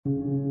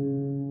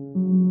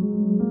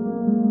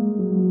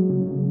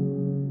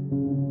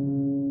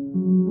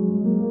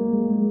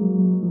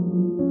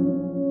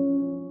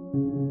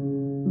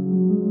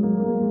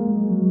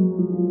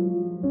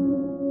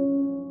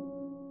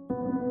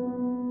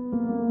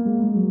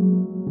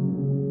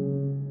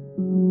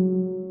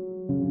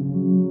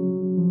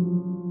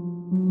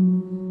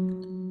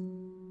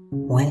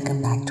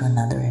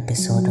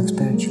episode of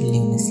Spiritual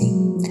Lunacy.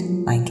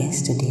 My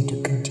guest today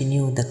to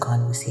continue the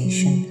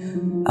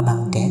conversation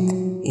about death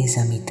is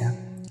Ameeta.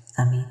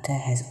 Ameeta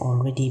has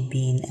already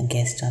been a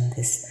guest on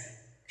this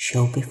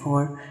show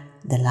before.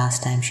 The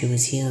last time she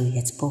was here, we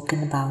had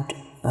spoken about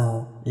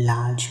a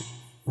large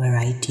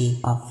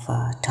variety of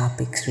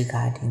topics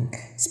regarding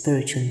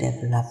spiritual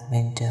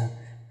development,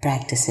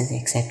 practices,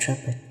 etc.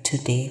 But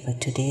today, for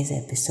today's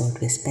episode,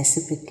 we're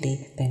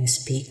specifically going to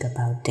speak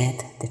about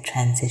death, the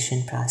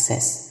transition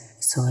process.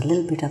 So a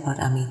little bit about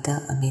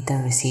Ameeta.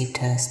 Ameeta received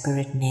her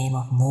spirit name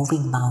of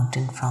Moving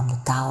Mountain from the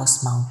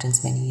Taos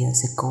Mountains many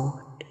years ago.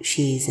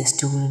 She is a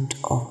student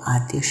of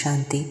Adya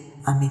Shanti.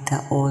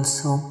 Ameeta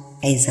also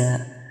is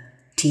a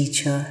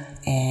teacher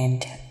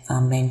and a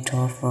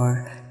mentor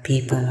for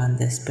people on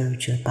the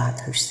spiritual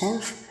path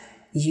herself.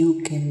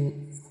 You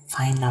can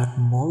find out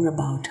more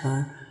about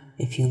her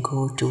if you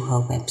go to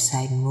her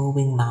website,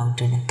 Moving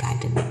Mountain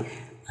Academy.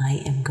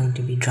 I am going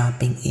to be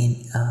dropping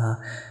in a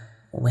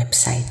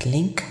website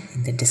link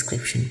in the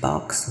description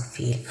box, so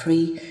feel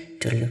free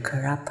to look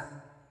her up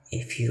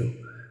if you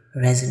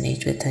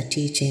resonate with her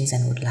teachings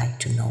and would like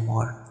to know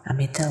more.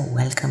 Ameeta,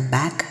 welcome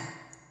back.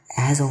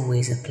 As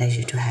always, a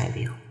pleasure to have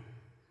you.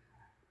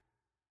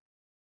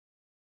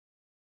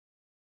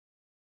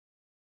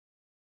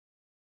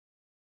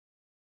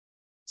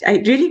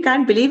 I really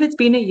can't believe it's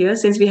been a year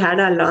since we had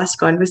our last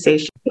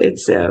conversation.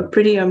 It's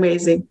pretty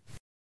amazing.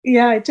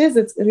 Yeah, it is.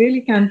 It's really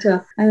can't.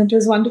 And it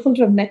was wonderful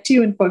to have met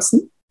you in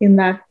person in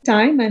that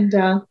time. And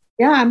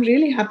I'm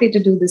really happy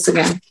to do this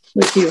again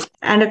with you.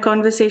 And a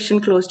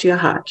conversation close to your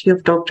heart.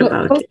 You've talked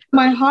about close it. To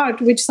my heart,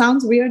 which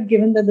sounds weird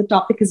given that the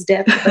topic is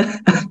death.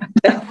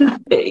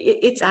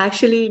 It's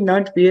actually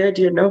not weird,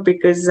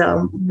 because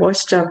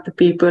most of the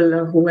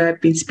people who have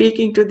been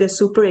speaking to, they're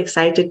super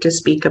excited to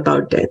speak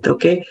about death,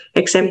 okay?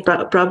 Except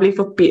probably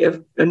for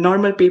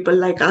normal people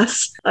like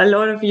us. A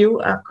lot of you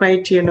are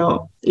quite,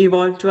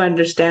 evolved to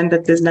understand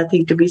that there's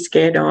nothing to be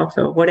scared of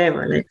or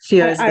whatever, like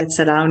fears that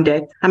surround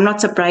death. I'm not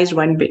surprised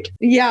one bit.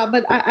 Yeah,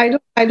 but I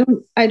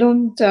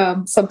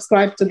don't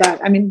subscribe to that.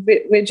 I mean,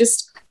 we're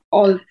just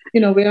all,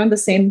 we're on the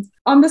same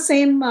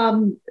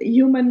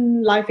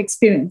human life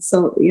experience.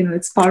 So,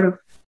 it's part of,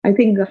 I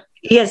think.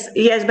 Yes.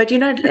 But,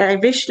 I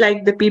wish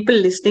like the people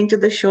listening to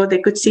the show, they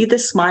could see the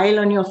smile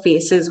on your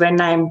faces when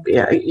I'm,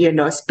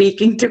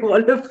 speaking to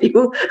all of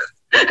you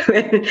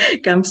when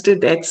it comes to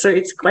that. So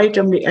it's quite,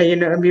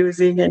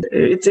 amusing, and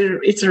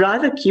it's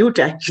rather cute,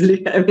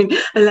 actually. I mean,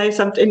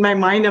 in my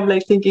mind, I'm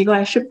like thinking,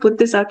 I should put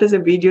this out as a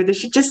video. They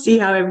should just see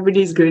how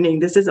everybody's grinning.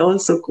 This is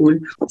also cool.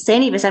 So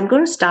anyways, I'm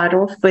going to start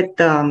off with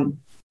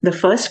the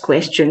first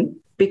question,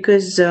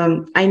 because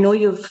I know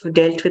you've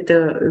dealt with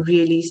a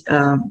really,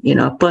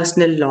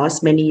 personal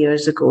loss many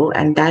years ago,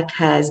 and that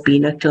has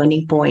been a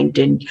turning point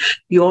in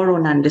your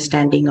own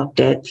understanding of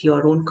death,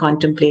 your own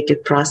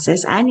contemplative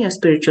process, and your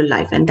spiritual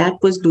life. And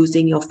that was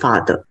losing your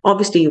father.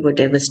 Obviously, you were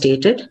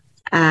devastated.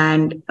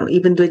 And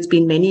even though it's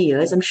been many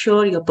years, I'm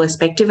sure your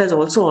perspective has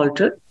also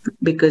altered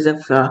because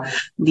of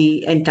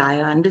the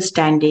entire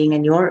understanding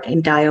and your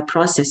entire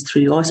process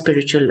through your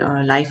spiritual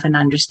life and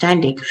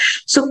understanding.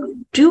 So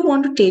do you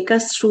want to take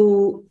us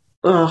through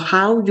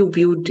how you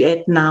view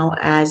death now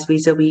as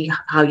vis-a-vis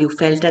how you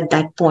felt at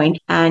that point?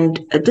 And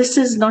this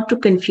is not to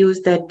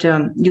confuse that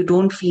you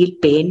don't feel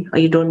pain or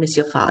you don't miss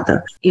your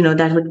father.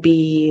 That would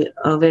be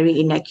a very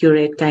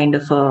inaccurate kind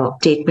of a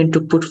statement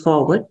to put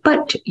forward.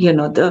 But,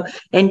 the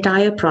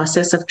entire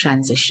process of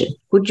transition.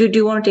 Do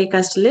you want to take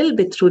us a little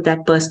bit through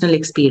that personal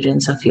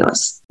experience of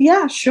yours?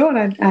 Yeah, sure.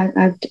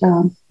 I'd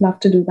love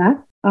to do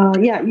that.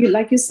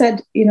 Like you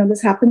said,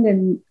 this happened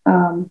in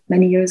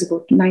many years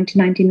ago,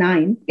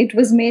 1999. It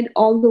was made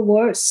all the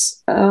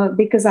worse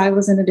because I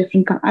was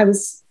I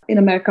was in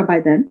America by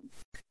then,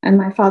 and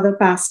my father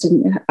passed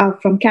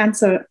from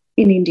cancer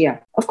in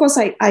India. Of course,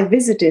 I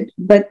visited,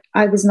 but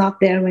I was not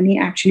there when he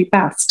actually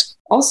passed.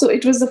 Also,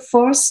 it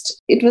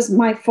was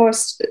my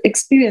first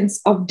experience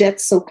of death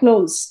so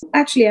close.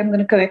 Actually, I'm going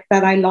to correct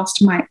that. I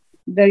lost my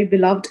very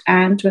beloved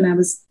aunt when I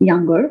was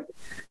younger,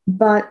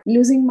 but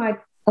losing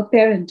a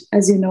parent,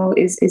 as you know,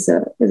 is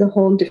a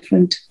whole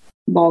different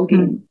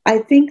ballgame. I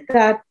think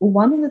that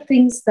one of the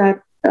things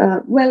that,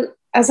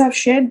 as I've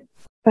shared,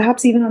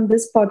 perhaps even on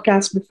this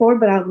podcast before,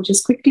 but I will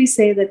just quickly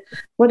say that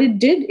what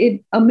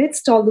it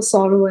amidst all the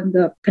sorrow and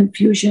the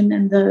confusion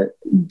and the,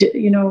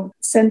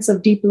 sense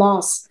of deep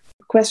loss,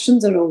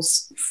 questions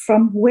arose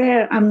from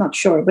where, I'm not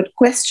sure, but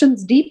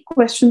deep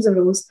questions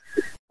arose.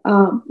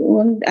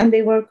 And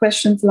they were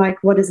questions like,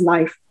 what is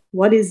life?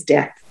 What is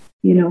death?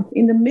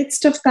 In the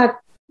midst of that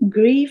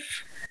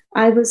grief,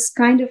 I was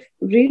kind of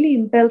really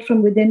impelled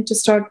from within to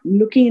start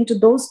looking into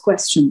those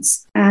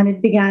questions. And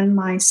it began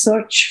my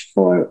search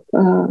for,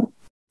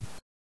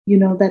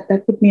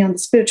 that put me on the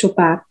spiritual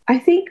path. I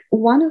think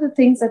one of the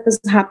things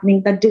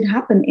that did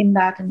happen in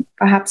that, and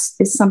perhaps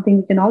is something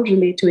we can all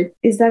relate to it,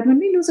 is that when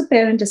we lose a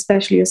parent,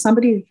 especially, or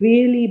somebody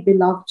really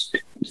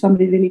beloved,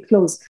 somebody really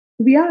close,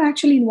 we are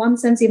actually in one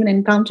sense even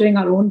encountering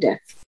our own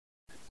death.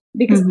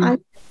 Because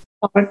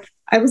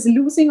I was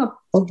losing a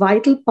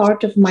vital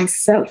part of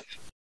myself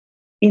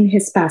in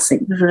his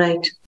passing.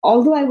 Right.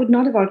 Although I would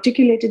not have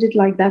articulated it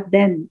like that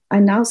then, I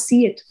now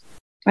see it.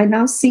 I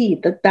now see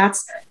that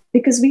that's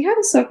because we have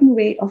a certain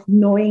way of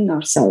knowing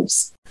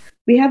ourselves.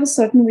 We have a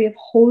certain way of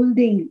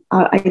holding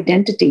our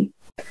identity.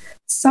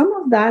 Some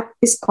of that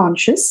is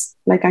conscious.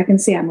 Like I can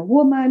say, I'm a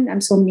woman, I'm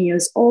so many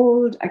years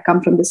old, I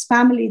come from this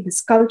family,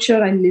 this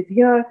culture, I live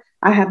here,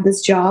 I have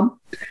this job.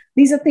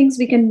 These are things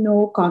we can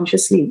know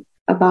consciously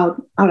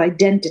about our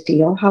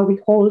identity or how we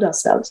hold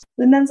ourselves.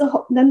 Then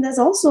there's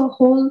also a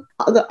whole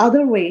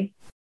other way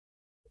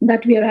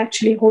that we are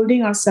actually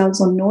holding ourselves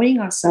or knowing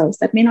ourselves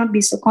that may not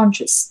be so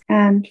conscious.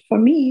 And for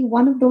me,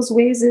 one of those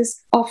ways is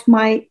of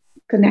my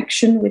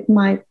connection with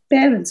my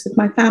parents, with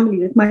my family,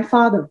 with my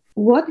father.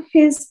 What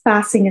his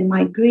passing and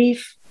my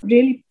grief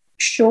really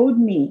showed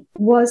me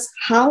was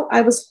how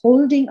I was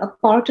holding a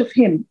part of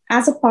him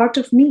as a part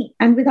of me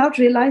and without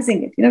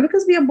realizing it,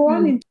 because we are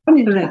born into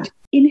Right. that.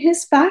 In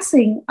his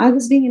passing, I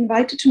was being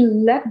invited to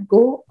let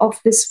go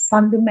of this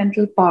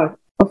fundamental part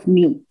of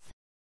me.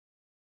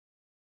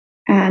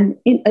 And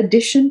in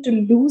addition to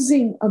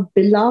losing a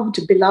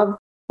beloved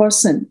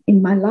person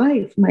in my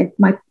life, my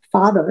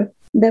father,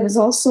 there was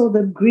also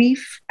the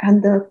grief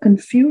and the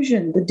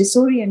confusion, the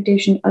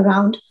disorientation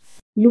around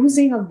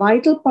losing a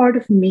vital part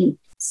of me.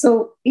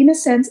 So in a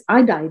sense,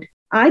 I died.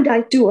 I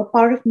died too. A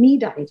part of me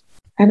died.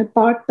 And a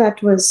part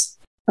that was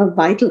a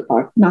vital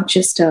part, not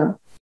just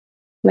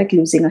like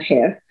losing a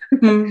hair.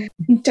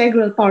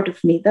 Integral part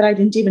of me that I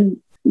didn't even,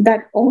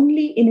 that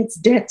only in its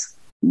death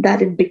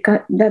that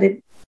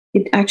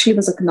it actually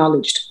was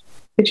acknowledged,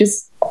 which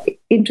is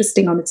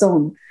interesting on its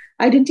own.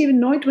 I didn't even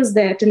know it was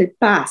there till it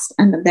passed.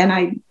 And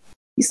then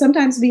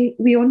sometimes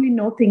we only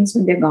know things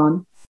when they're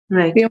gone.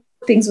 Right. We know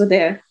things were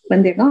there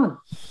when they're gone,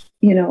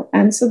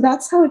 and so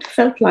that's how it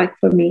felt like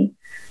for me.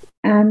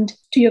 And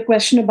to your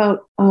question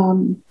about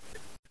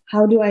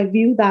how do I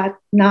view that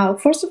now?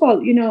 First of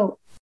all,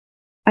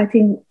 I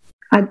think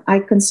I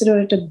consider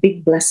it a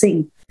big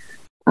blessing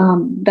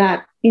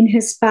that in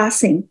his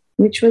passing,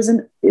 which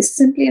is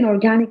simply an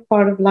organic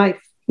part of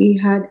life, he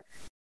had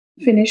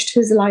finished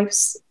his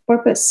life's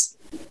purpose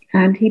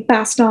and he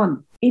passed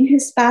on. In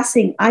his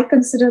passing, I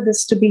consider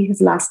this to be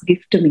his last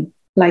gift to me.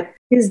 Like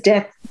his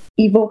death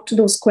evoked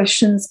those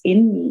questions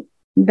in me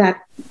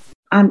that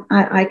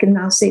I can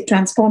now say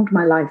transformed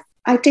my life.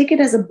 I take it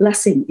as a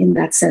blessing in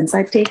that sense.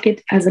 I take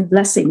it as a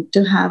blessing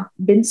to have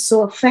been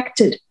so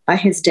affected by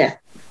his death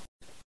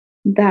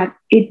that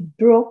it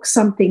broke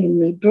something in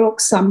me, broke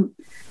some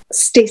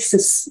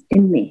stasis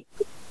in me,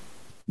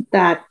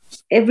 that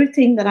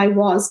everything that I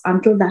was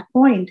until that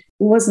point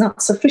was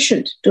not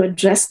sufficient to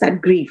address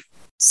that grief.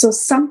 So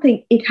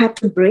it had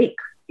to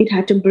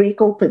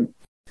break open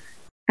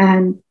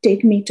and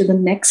take me to the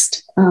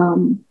next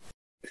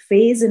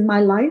phase in my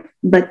life,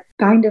 but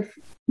kind of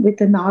with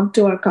a nod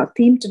to our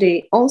theme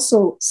today,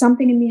 also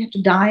something in me had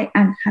to die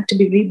and had to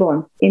be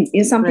reborn.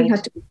 Something Right.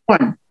 had to be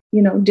born,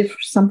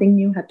 something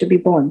new had to be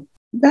born.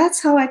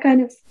 That's how I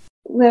kind of,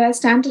 where I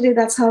stand today,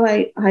 that's how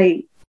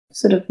I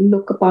sort of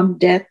look upon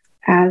death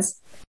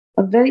as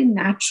a very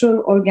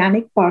natural,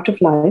 organic part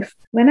of life.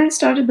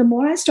 The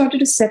more I started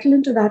to settle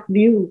into that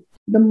view,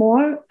 the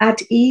more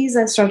at ease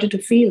I started to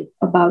feel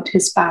about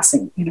his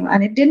passing,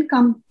 and it didn't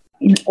come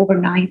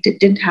overnight. It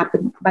didn't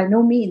happen by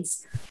no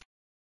means.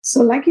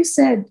 So like you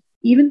said,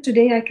 even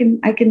today, I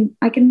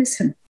can miss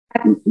him.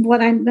 And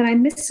when I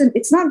miss him,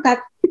 it's not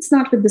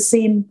with the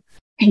same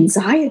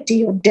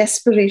anxiety or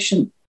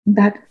desperation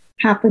that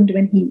happened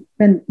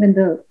when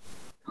the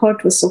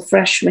hurt was so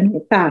fresh when he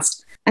had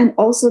passed. And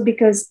also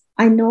because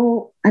I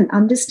know and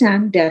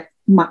understand death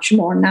much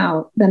more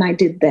now than I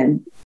did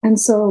then. And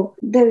so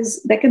there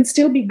can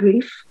still be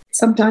grief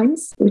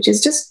sometimes, which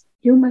is just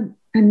human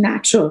and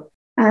natural.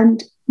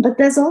 But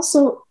there's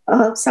also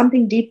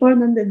something deeper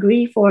than the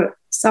grief, or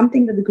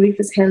something that the grief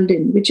is held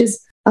in, which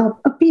is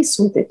a peace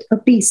with it,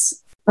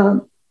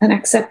 an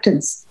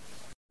acceptance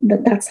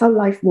that's how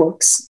life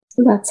works.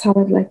 So that's how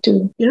I'd like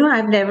to.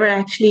 I've never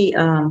actually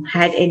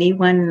had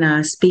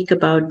anyone speak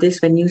about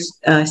this when you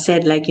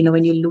said, like,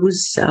 when you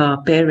lose a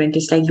parent,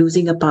 it's like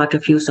losing a part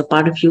of you. So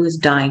part of you is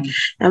dying.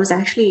 That was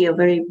actually a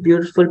very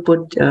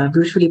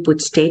beautifully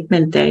put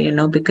statement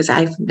there, because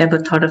I've never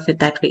thought of it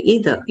that way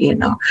either.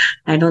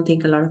 I don't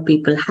think a lot of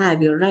people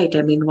have. You're right.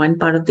 I mean, one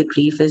part of the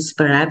grief is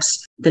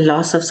perhaps the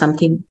loss of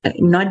something,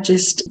 not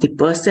just the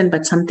person,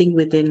 but something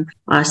within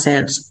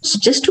ourselves. So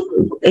just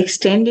to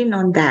extend in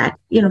on that,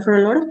 for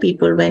a lot of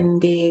people, when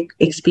they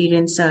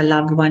experience a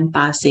loved one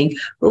passing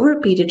over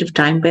a period of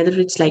time, whether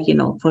it's like,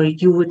 for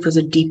you, it was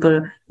a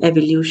deeper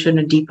evolution,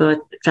 a deeper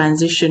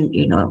transition,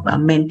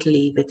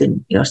 mentally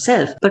within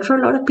yourself. But for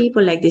a lot of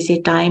people, like they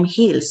say, time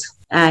heals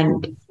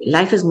and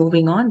life is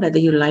moving on, whether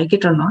you like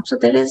it or not. So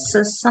there is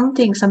some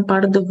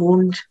part of the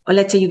wound, or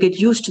let's say you get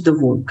used to the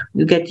wound,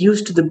 you get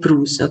used to the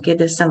bruise. Okay,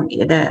 there's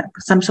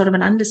some sort of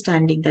an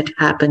understanding that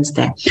happens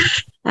there.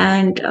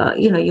 And,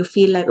 you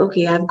feel like,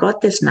 okay, I've got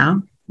this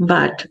now,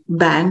 but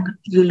bang,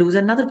 you lose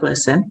another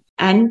person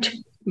and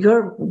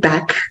you're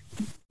back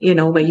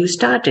where you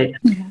started.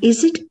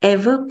 Is it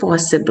ever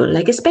possible,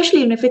 like,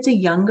 especially if it's a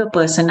younger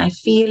person? I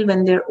feel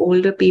when they're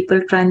older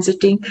people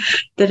transiting,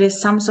 there is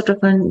some sort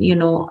of an,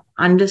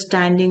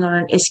 understanding or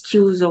an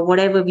excuse or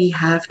whatever we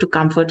have to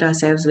comfort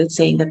ourselves with,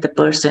 saying that the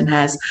person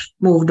has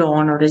moved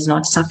on or is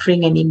not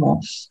suffering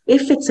anymore.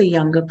 If it's a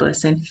younger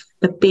person,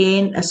 the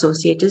pain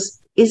associated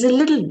is a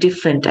little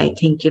different, I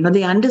think.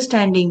 The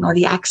understanding or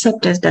the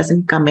acceptance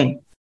doesn't come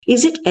in.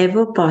 Is it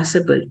ever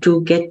possible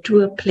to get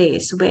to a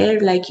place where,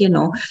 like,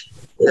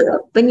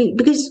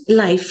 because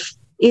life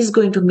is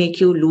going to make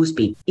you lose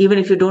people. Even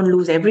if you don't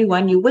lose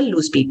everyone, you will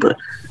lose people.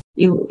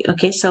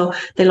 So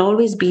there'll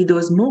always be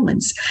those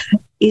moments.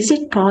 Is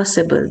it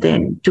possible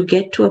then to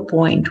get to a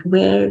point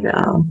where,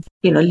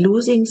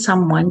 losing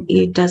someone,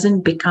 it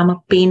doesn't become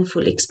a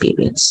painful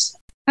experience?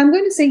 I'm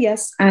going to say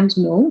yes and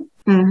no.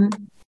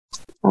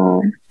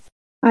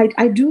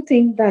 I do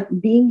think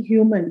that being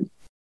human,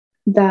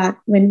 that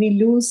when we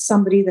lose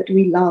somebody that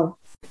we love,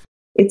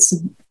 it's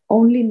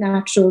only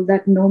natural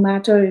that no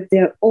matter if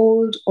they're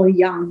old or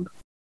young,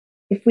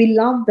 if we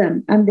love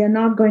them and they're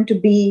not going to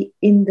be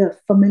in the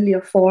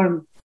familiar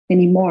form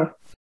anymore,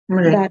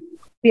 that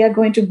we are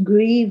going to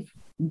grieve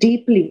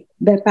deeply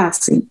their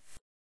passing.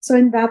 So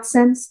in that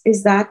sense,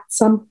 is that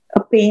a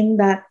pain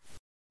that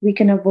we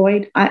can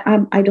avoid?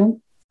 I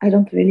don't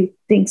really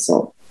think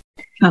so.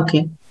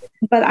 Okay.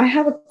 But I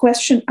have a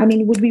question. I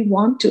mean, would we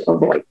want to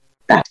avoid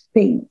that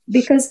pain?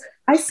 Because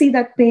I see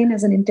that pain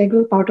as an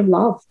integral part of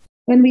love.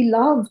 When we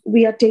love,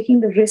 we are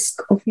taking the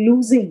risk of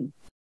losing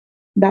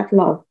that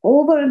love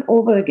over and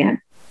over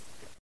again.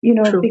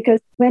 True. Because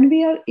when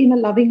we are in a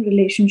loving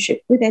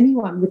relationship with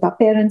anyone, with our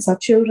parents, our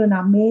children,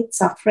 our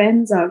mates, our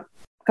friends, our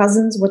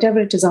cousins, whatever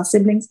it is, our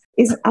siblings,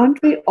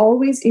 aren't we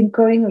always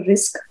incurring a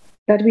risk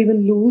that we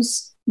will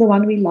lose the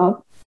one we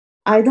love,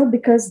 either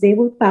because they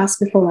will pass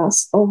before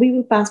us or we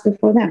will pass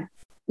before them?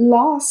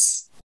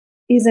 Loss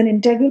is an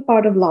integral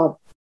part of love.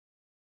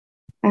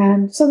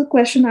 And so the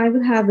question I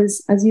would have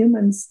is, as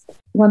humans,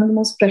 one of the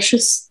most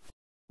precious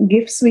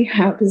gifts we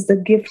have is the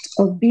gift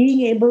of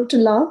being able to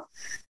love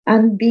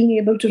and being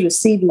able to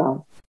receive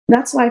love.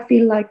 That's why I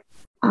feel like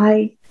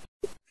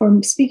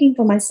from speaking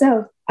for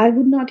myself, I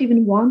would not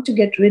even want to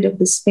get rid of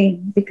this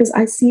pain, because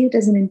I see it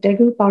as an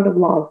integral part of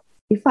love.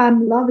 If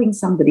I'm loving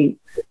somebody,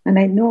 and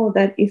I know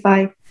that if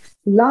I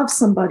love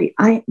somebody,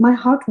 my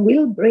heart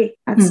will break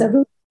at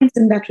several points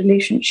in that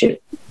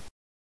relationship,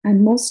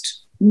 and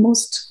most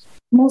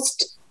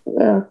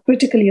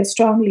critically or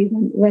strongly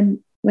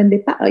when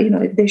they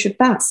if they should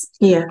pass.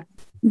 Yeah.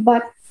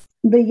 But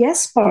the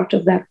yes part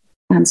of that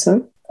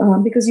answer,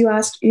 because you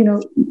asked,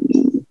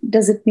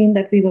 does it mean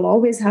that we will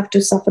always have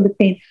to suffer the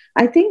pain?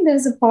 I think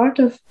there's a part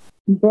of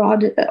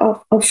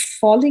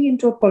falling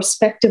into a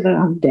perspective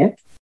around death,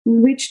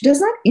 which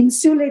does not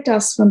insulate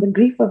us from the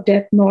grief of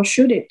death, nor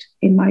should it,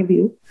 in my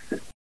view.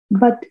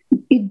 But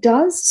it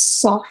does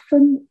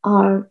soften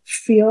our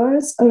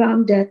fears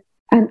around death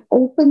and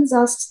opens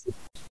us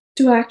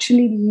to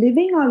actually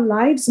living our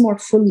lives more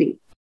fully.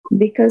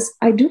 Because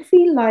I do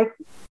feel like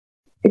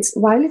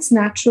while it's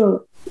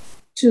natural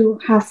to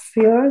have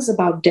fears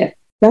about death,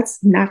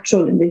 that's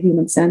natural in the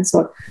human sense,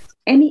 or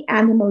any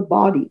animal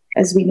body,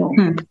 as we know.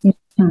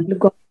 You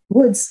go to the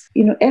woods,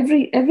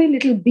 every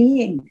little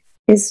being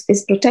is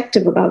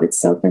protective about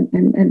itself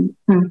and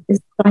is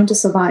trying to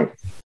survive.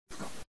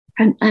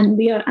 And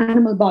we are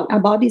animal body. Our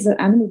bodies are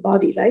animal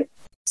body, right?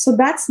 So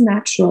that's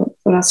natural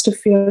for us to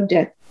fear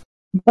death.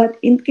 But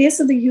in case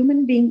of the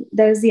human being,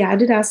 there's the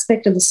added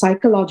aspect of the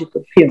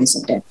psychological fears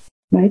of death,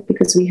 right?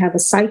 Because we have a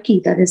psyche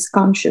that is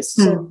conscious.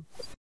 So,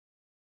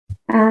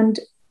 and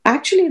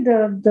actually,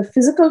 the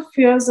physical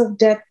fears of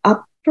death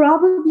are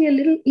probably a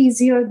little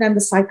easier than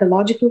the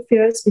psychological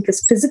fears,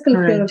 because physical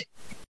fear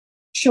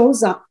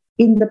shows up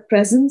in the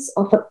presence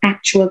of an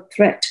actual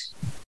threat.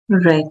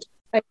 Right.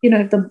 Like,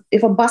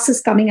 if a bus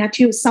is coming at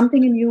you,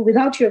 something in you,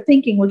 without your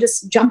thinking, will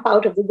just jump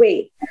out of the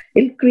way.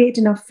 It'll create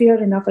enough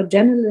fear, enough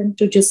adrenaline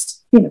to just,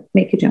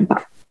 make you jump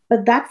out.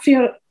 But that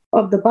fear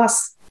of the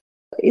bus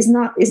is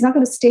not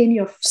going to stay in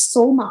your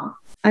soma,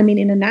 I mean,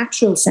 in a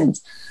natural sense.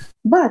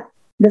 But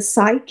the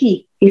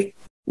psyche, if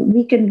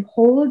we can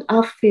hold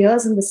our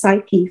fears in the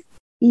psyche,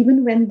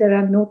 even when there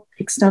are no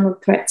external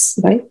threats,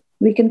 right?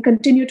 We can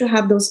continue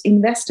to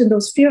invest in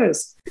those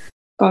fears,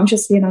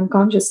 consciously and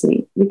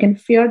unconsciously. We can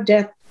fear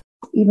death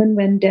even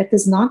when death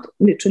is not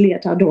literally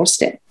at our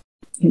doorstep.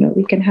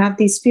 We can have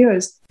these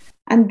fears,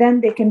 and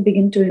then they can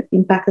begin to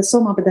impact the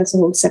soma, but that's a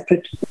whole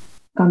separate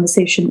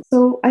conversation.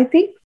 So I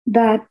think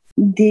that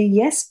the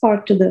yes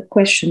part to the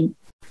question,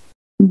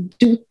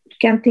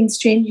 can things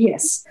change?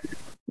 Yes.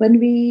 When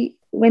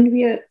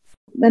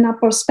our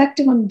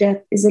perspective on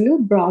death is a little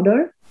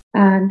broader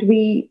and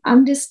we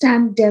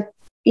understand death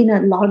in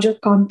a larger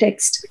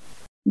context,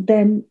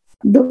 then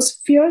those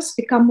fears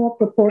become more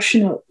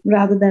proportional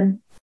rather than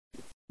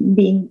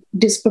being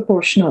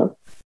disproportional.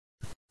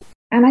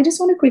 And I just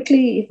want to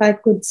quickly, if I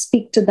could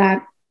speak to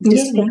that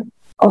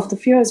of the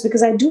fears,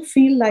 because I do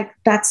feel like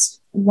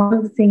that's one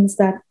of the things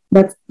that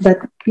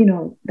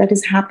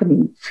is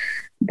happening.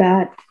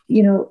 That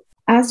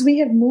as we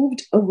have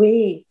moved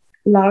away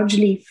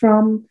largely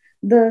from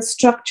the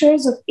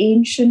structures of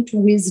ancient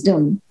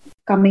wisdom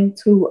coming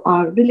through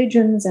our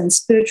religions and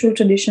spiritual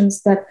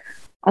traditions that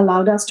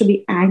allowed us to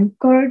be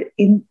anchored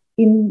in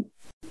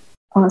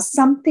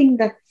something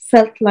that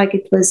felt like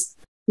it was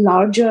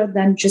larger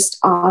than just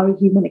our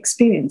human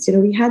experience.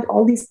 We had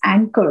all these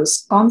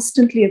anchors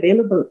constantly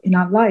available in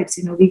our lives.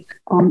 We,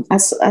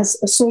 as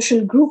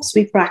social groups,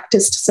 we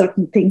practiced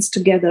certain things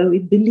together. We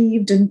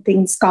believed in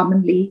things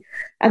commonly,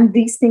 and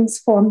these things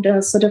formed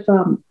a sort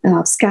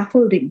of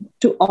scaffolding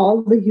to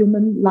all the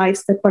human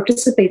lives that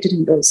participated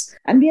in those.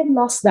 And we have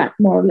lost that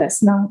more or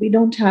less now. We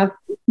don't have,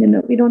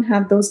 we don't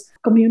have those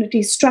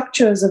community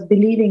structures of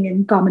believing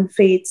in common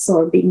faiths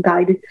or being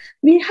guided.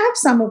 We have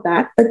some of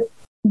that, but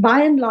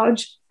by and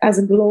large, as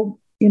a globe,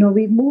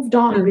 we've moved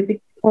on. We've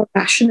become more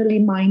rationally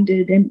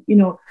minded and,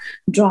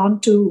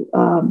 drawn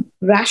to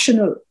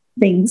rational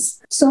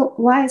things. So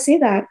why I say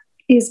that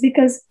is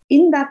because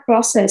in that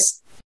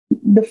process,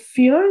 the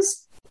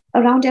fears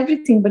around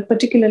everything, but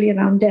particularly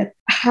around death,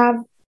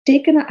 have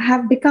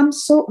become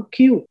so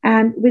acute.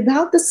 And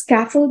without the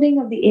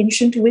scaffolding of the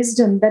ancient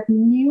wisdom that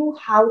knew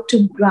how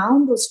to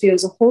ground those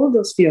fears or hold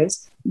those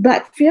fears,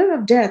 that fear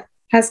of death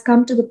has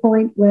come to the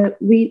point where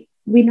we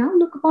now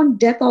look upon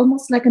death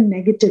almost like a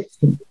negative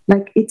thing,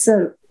 like it's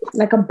a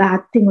bad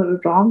thing or a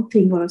wrong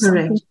thing or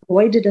something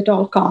avoided at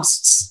all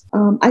costs.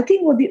 I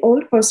think what the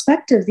old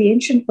perspectives, the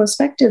ancient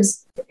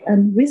perspectives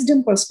and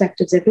wisdom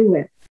perspectives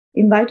everywhere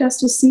invite us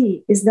to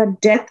see is that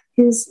death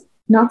is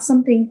not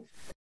something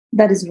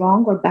that is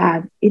wrong or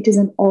bad. It is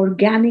an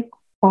organic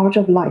part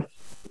of life.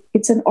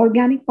 It's an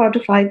organic part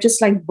of life,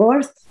 just like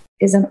birth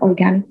is an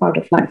organic part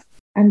of life.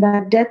 And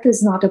that death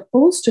is not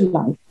opposed to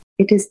life.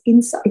 It is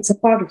inside, it's a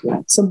part of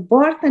life. So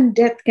birth and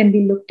death can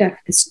be looked at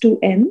as two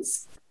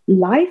ends.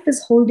 Life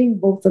is holding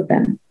both of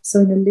them.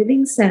 So in a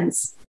living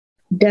sense,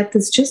 death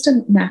is just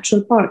a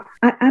natural part.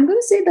 I'm going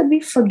to say that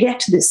we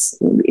forget this.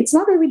 It's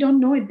not that we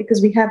don't know it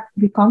because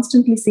we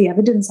constantly see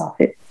evidence of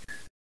it.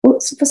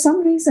 But for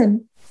some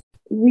reason,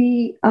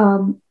 we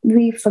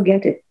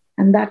forget it,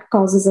 and that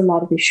causes a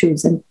lot of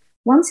issues. And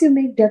once you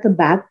make death a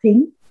bad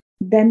thing,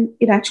 then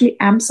it actually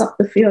amps up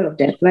the fear of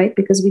death, right?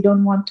 Because we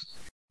don't want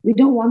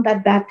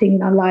that bad thing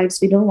in our lives.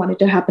 We don't want it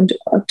to happen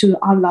to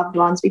our loved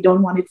ones. We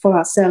don't want it for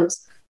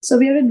ourselves. So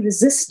we are in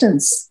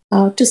resistance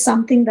to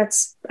something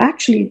that's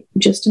actually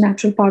just a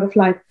natural part of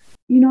life.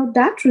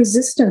 That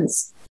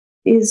resistance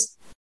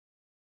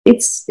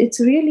it's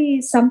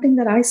really something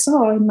that I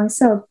saw in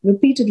myself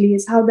repeatedly,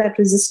 is how that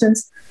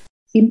resistance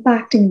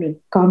impacting me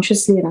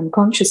consciously and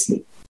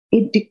unconsciously.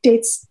 It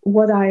dictates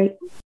what I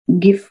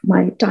give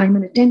my time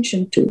and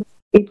attention to.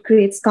 It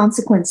creates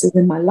consequences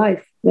in my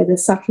life, whether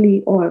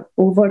subtly or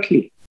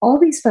overtly. All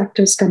these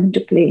factors come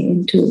into play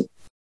into.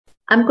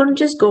 I'm going to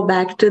just go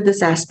back to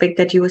this aspect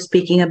that you were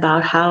speaking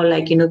about, how,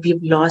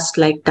 we've lost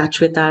touch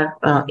with our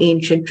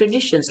ancient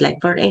traditions,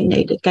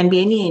 it can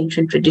be any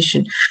ancient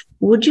tradition.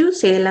 Would you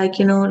say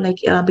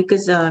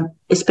because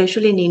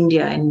especially in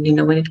India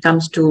and, when it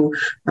comes to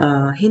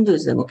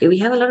Hinduism, okay, we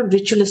have a lot of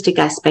ritualistic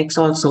aspects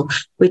also,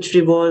 which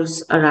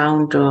revolves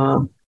around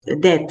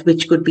death,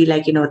 which could be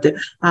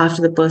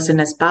after the person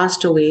has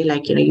passed away,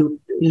 you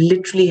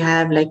literally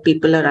have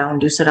people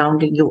around you,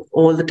 surrounding you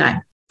all the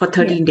time for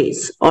 13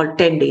 days or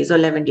 10 days or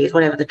 11 days,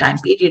 whatever the time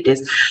period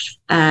is.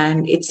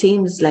 And it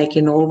seems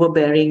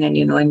overbearing. And,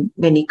 in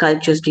many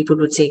cultures, people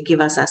would say, give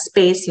us our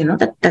space,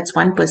 that's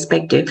one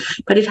perspective.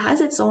 But it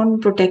has its own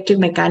protective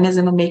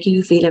mechanism of making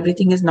you feel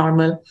everything is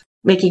normal,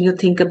 making you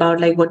think about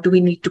what do we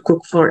need to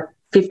cook for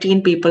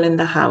 15 people in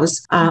the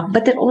house.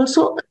 But there are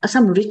also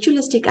some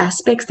ritualistic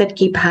aspects that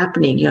keep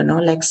happening,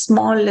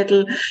 small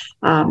little,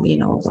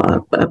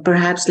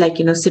 perhaps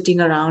sitting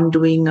around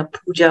doing a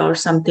puja or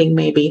something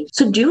maybe.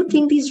 So do you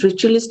think these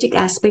ritualistic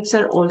aspects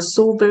are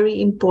also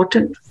very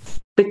important?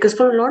 Because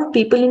for a lot of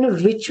people,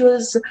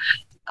 rituals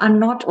are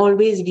not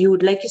always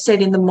viewed, like you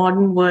said, in the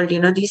modern world,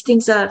 these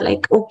things are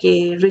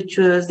okay,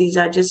 rituals, these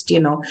are just,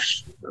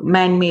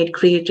 man-made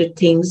created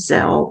things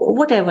or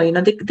whatever,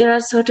 there are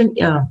certain,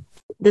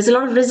 there's a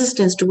lot of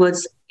resistance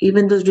towards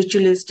even those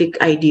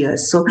ritualistic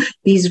ideas. So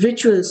these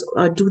rituals,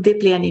 do they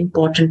play an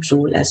important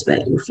role as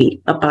well, you feel,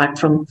 apart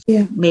from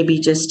maybe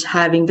just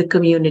having the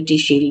community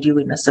shield you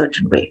in a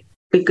certain way?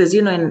 Because,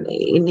 in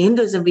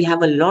Hinduism, we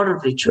have a lot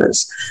of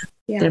rituals.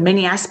 There are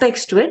many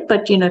aspects to it,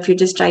 but, if you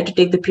just try to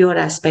take the pure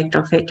aspect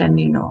of it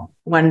and,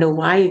 wonder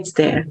why it's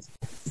there,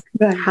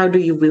 how do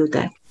you view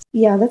that?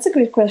 Yeah, that's a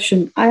great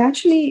question. I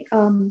actually,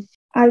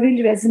 I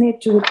really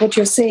resonate with what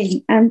you're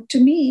saying. And to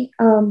me,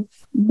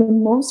 the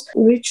most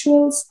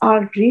rituals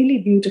are really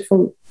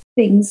beautiful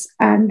things,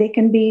 and they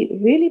can be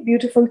really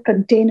beautiful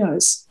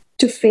containers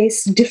to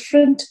face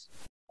different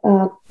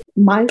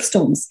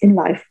milestones in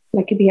life.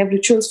 Like we have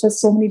rituals for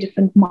so many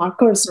different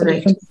markers for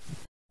different.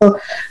 So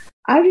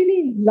I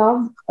really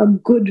love a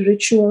good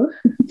ritual,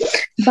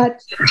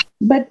 but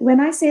when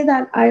I say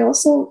that, I'm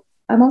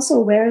also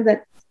aware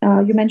that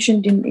you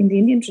mentioned in the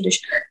Indian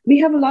tradition, we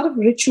have a lot of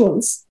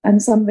rituals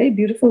and some very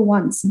beautiful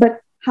ones.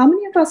 But how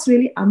many of us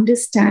really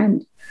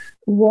understand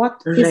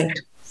what is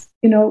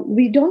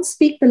we don't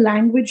speak the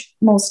language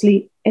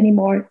mostly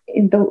anymore,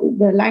 in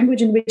the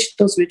language in which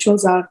those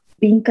rituals are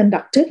being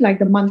conducted, like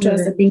the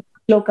mantras, the being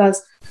shlokas.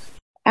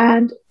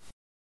 And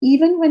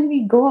even when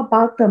we go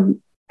about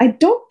them, I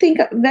don't think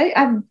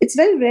it's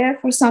very rare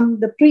for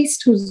the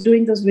priest who's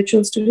doing those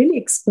rituals to really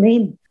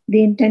explain the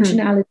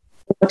intentionality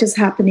of what is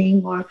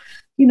happening, or,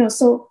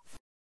 so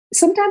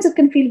sometimes it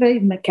can feel very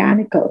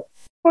mechanical.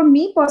 For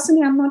me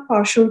personally, I'm not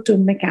partial to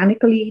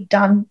mechanically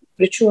done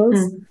rituals.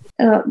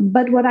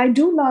 But what I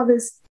do love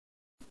is,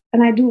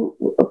 and I do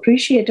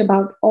appreciate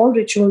about all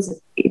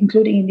rituals,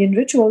 including Indian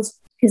rituals,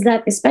 is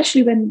that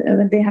especially when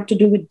they have to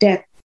do with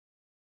death,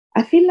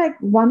 I feel like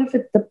one of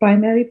the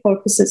primary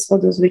purposes for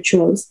those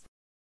rituals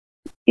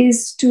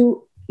is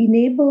to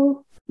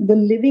enable the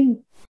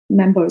living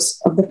members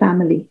of the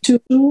family to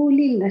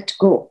truly let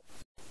go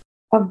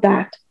of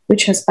that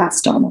which has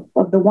passed on,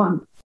 of the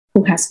one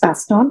who has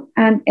passed on,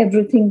 and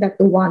everything that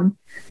the one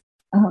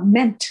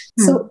meant.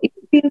 So it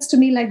feels to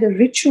me like the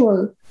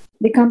ritual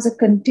becomes a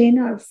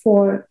container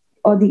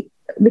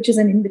which is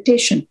an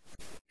invitation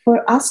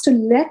for us to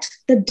let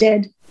the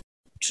dead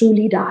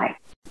truly die.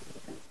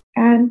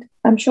 And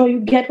I'm sure you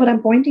get what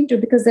I'm pointing to,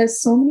 because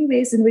there's so many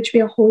ways in which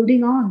we are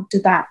holding on to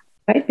that,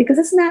 right? Because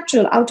it's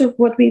natural out of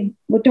what we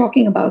were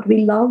talking about.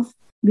 We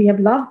have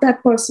loved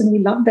that person, we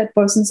love that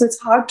person. So it's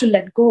hard to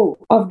let go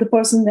of the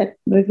person that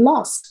we've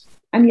lost.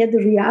 And yet the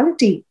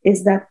reality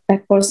is that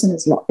that person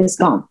is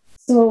gone.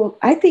 So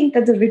I think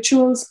that the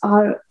rituals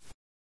are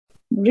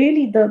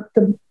really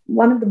the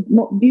one of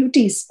the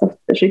beauties of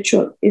the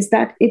ritual is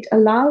that it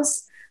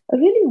allows a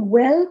really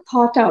well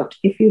thought out,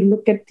 if you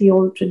look at the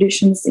old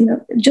traditions,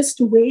 just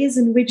ways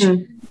in which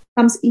it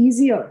becomes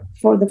easier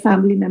for the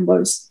family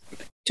members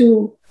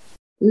to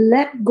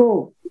let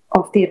go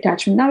of the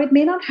attachment. Now, it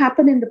may not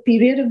happen in the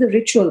period of the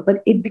ritual,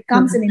 but it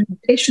becomes an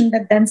invitation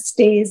that then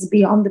stays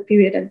beyond the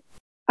period, and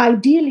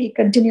ideally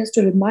continues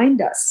to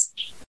remind us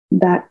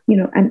that,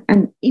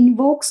 and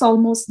invokes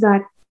almost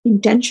that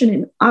intention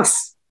in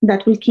us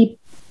that will keep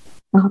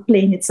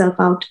playing itself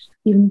out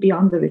even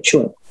beyond the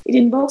ritual. It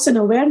invokes an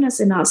awareness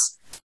in us,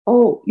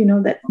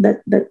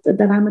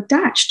 that I'm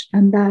attached,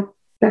 and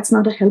that's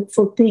not a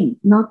helpful thing,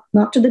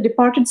 not to the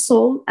departed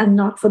soul and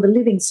not for the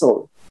living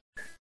soul.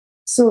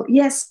 So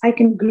yes, I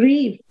can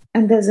grieve,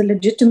 and there's a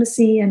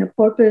legitimacy and a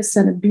purpose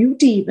and a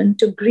beauty even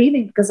to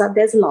grieving, because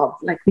there's love,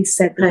 like we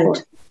said before.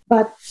 Right.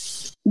 But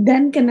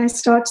then can I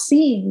start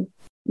seeing,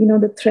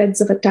 the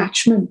threads of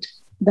attachment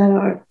that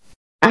are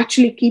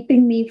actually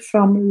keeping me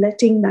from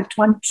letting that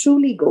one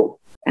truly go?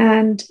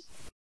 And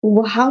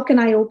how can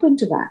I open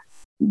to that?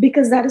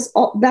 Because that is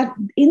all that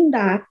in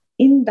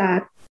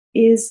that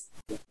is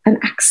an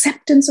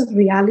acceptance of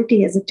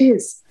reality as it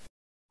is.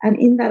 And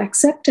in that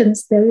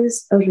acceptance, there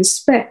is a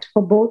respect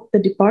for both the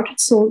departed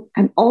soul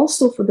and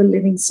also for the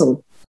living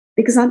soul.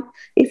 Because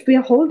if we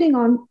are holding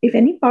on, if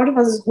any part of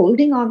us is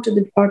holding on to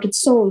the departed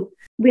soul,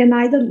 we are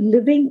neither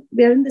living,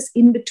 we are in this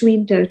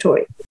in-between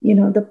territory.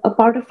 A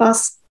part of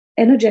us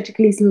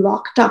energetically is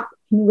locked up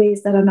in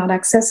ways that are not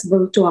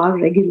accessible to our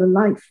regular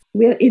life.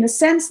 We are, in a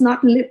sense,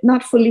 not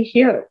fully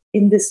here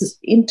in this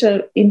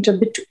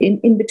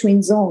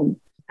in-between zone.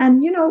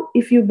 And,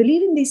 if you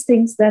believe in these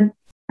things, then,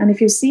 and if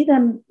you see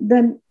them,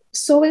 then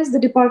so is the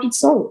departed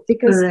soul.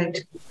 Because,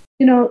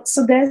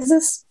 so there's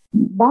this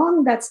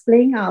bond that's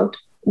playing out,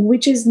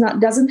 which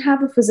doesn't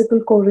have a physical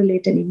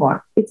correlate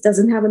anymore. It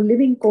doesn't have a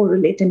living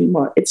correlate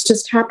anymore. It's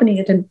just happening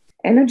at an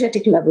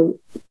energetic level,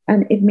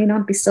 and it may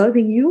not be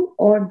serving you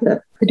or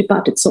the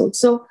departed soul.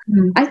 So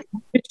I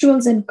think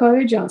rituals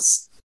encourage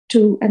us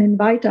to and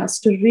invite us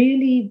to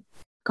really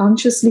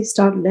consciously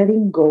start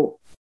letting go.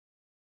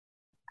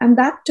 And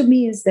that to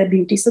me is their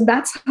beauty. So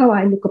that's how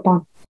I look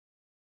upon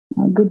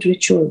a good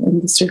ritual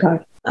in this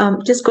regard.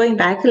 Just going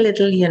back a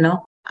little,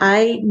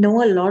 I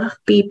know a lot of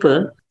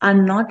people are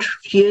not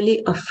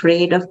really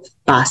afraid of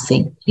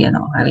passing,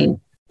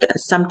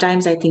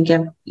 sometimes I think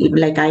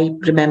I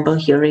remember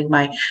hearing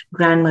my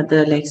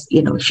grandmother,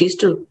 she used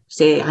to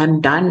say,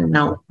 I'm done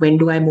now. When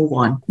do I move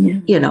on?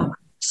 Yeah.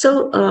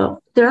 So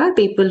there are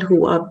people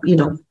who are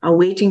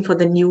waiting for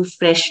the new,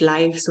 fresh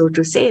life, so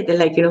to say. They're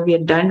like, we are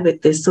done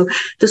with this.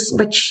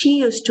 But she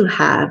used to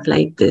have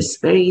this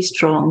very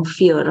strong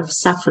fear of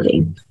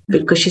suffering,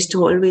 because she used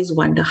to always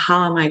wonder,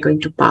 how am I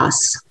going to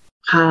pass?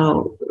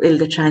 How will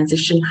the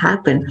transition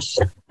happen?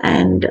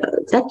 And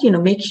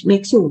that,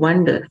 makes you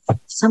wonder.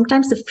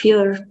 Sometimes the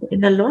fear,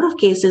 in a lot of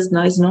cases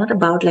now, is not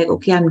about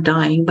okay, I'm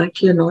dying, but,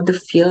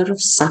 the fear of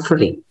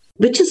suffering,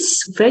 which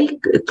is very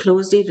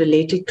closely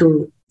related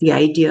to the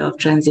idea of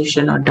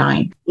transition or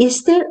dying.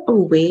 Is there a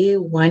way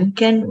one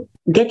can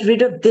get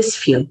rid of this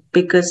fear?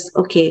 Because,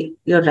 okay,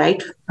 you're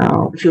right.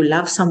 If you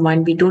love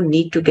someone, we don't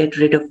need to get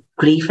rid of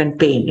grief and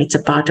pain. It's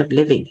a part of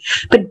living.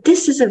 But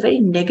this is a very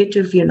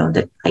negative,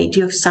 the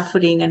idea of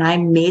suffering, and I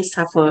may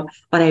suffer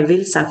or I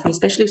will suffer,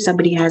 especially if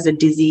somebody has a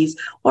disease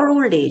or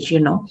old age,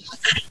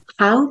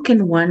 How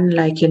can one,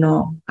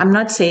 I'm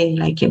not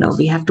saying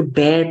we have to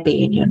bear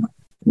pain,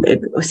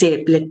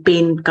 say, let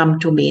pain come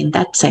to me in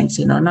that sense,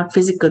 not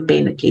physical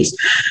pain at least.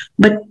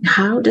 But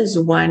how does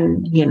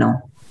one,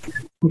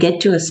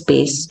 get to a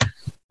space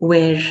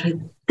where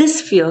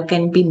this fear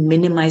can be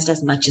minimized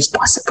as much as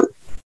possible.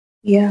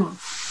 Yeah.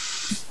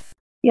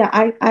 Yeah,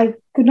 I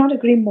could not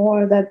agree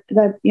more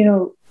that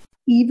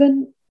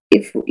even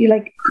if you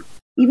like,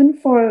 even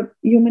for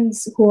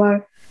humans who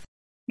are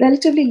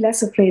relatively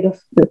less afraid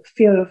of the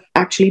fear of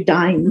actually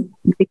dying,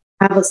 they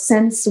have a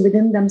sense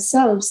within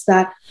themselves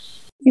that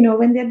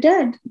when they're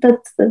dead, that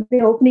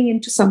they're opening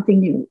into something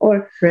new,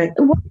 or Right.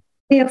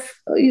 they have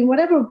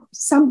whatever,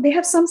 they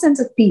have some sense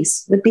of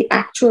peace with the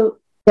actual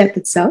death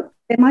itself.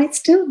 There might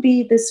still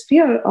be this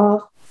fear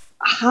of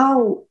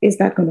how is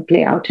that going to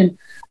play out, and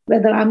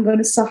whether I'm going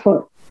to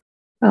suffer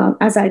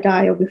as I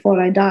die or before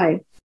I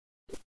die.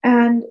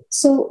 And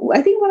so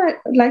I think what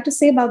I'd like to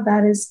say about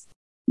that is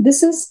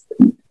this is,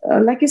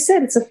 like you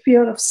said, it's a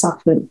fear of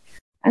suffering.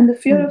 And the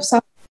fear of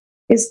suffering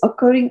is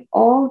occurring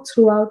all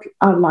throughout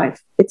our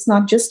life. It's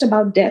not just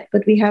about death,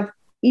 but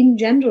in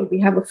general, we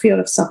have a fear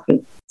of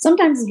suffering.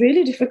 Sometimes it's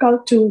really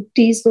difficult to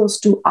tease those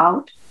two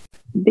out,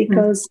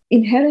 because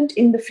inherent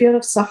in the fear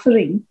of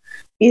suffering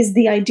is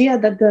the idea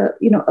that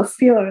a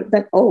fear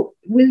that, oh,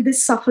 will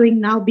this suffering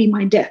now be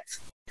my death?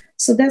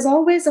 So there's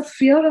always a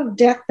fear of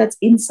death that's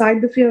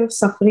inside the fear of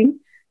suffering,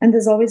 and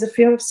there's always a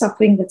fear of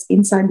suffering that's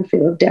inside the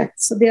fear of death.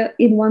 So they're,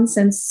 in one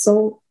sense,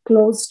 so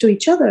close to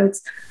each other.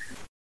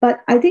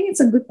 But I think it's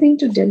a good thing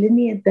to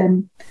delineate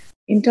them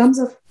in terms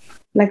of,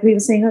 like we were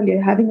saying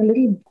earlier, having a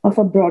little of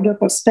a broader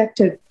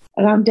perspective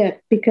around death,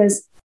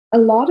 because a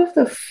lot of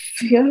the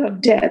fear of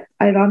death,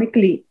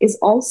 ironically, is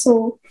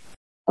also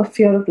a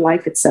fear of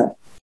life itself.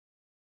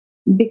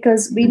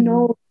 Because we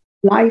know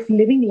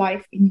living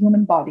life in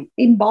human body,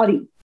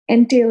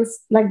 entails,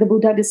 like the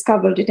Buddha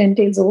discovered, it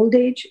entails old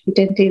age, it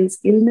entails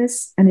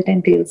illness, and it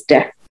entails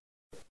death.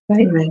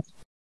 Right?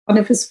 One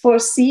of his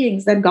first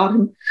seeings that got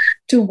him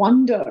to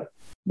wonder,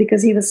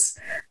 because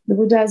the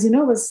Buddha, as you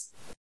know, was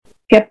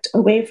kept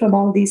away from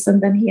all these,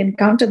 and then he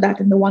encountered that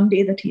in the one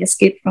day that he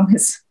escaped from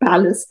his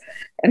palace,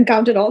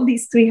 encountered all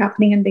these three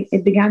happening, and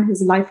it began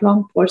his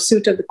lifelong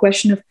pursuit of the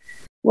question of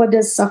what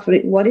is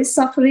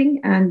suffering,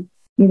 and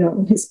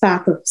his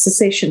path of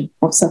cessation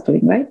of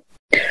suffering, right?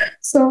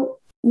 So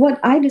what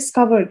I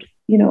discovered,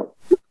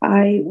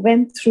 I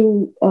went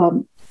through,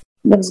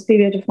 there was a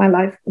period of my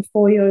life for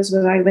 4 years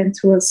where I went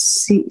through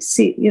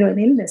an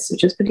illness,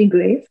 which was pretty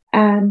grave.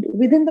 And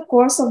within the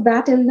course of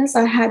that illness,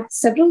 I had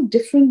several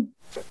different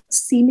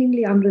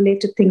seemingly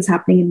unrelated things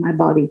happening in my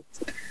body.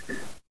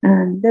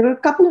 And there were a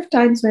couple of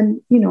times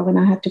when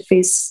I had to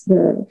face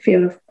the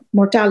fear of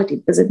mortality,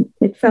 because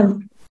it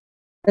felt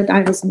that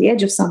I was on the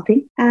edge of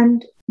something.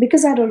 And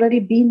because I'd already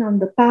been on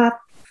the path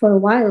for a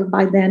while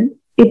by then,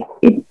 it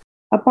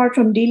apart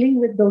from dealing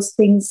with those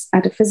things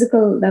at a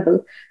physical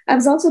level, I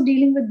was also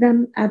dealing with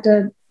them at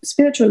a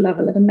spiritual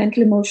level, at a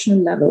mental, emotional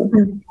level.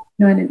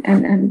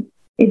 And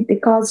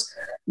it caused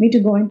me to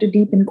go into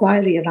deep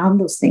inquiry around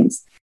those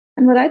things.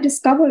 And what I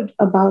discovered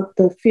about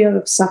the fear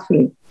of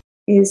suffering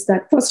is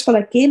that, first of all,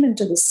 I came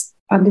into this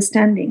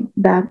understanding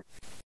that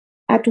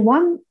in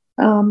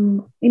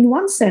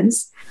one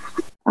sense,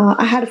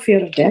 I had a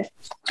fear of death.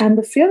 And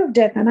the fear of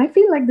death, and I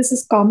feel like this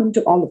is common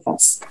to all of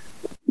us,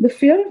 the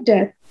fear of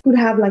death could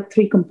have like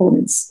three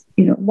components.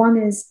 One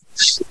is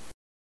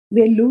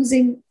we're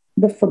losing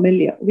the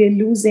familiar. We're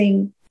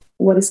losing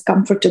what is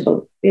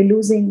comfortable. We're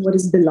losing what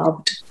is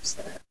beloved.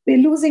 We're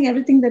losing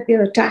everything that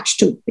we're attached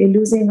to. We're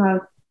losing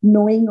our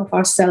knowing of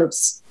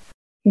ourselves.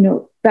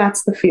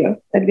 That's the fear,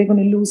 that we're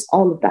going to lose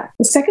all of that.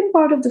 The second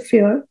part of the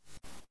fear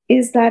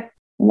is that,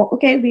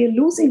 okay, we are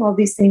losing all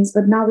these things,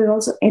 but now we're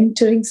also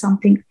entering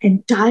something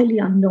entirely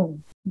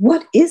unknown.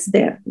 What is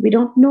there? We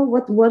don't know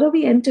what are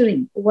we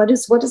entering? What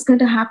is going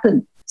to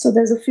happen? So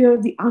there's a fear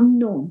of the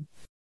unknown,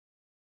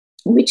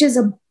 which is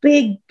a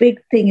big, big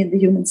thing in the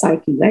human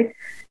psyche, right?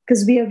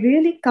 Because we are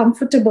really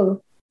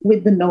comfortable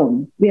with the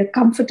known. We are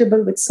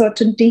comfortable with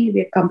certainty.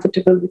 We are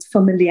comfortable with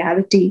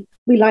familiarity.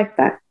 We like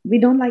that. We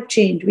don't like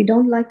change. We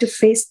don't like to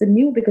face the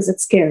new because it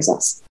scares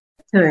us.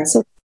 Right.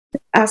 So the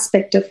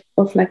aspect of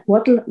like,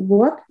 what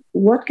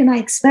can I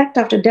expect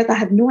after death? I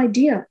have no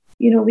idea.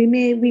 We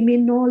may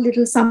know a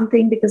little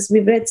something because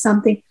we've read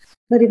something,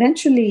 but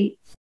eventually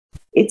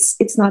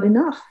it's not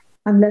enough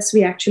unless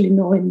we actually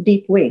know in a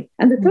deep way.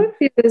 And the third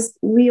fear is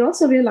we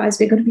also realize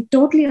we're going to be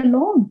totally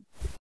alone.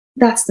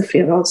 That's the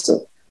fear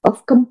also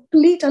of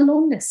complete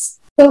aloneness.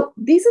 So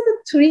these are the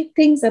three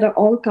things that are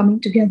all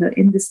coming together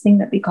in this thing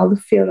that we call the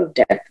fear of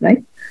death,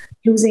 right?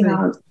 Losing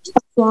our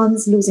loved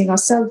ones, losing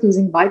ourselves,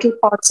 losing vital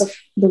parts of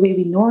the way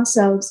we know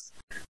ourselves,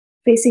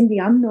 facing the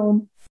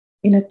unknown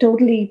in a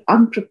totally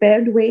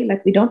unprepared way,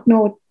 like we don't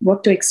know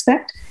what to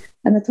expect.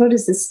 And the third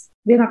is this,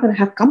 we're not going to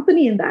have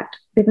company in that.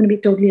 We're going to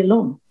be totally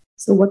alone.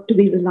 So what do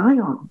we rely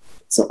on?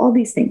 So all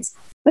these things.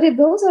 But if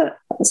those are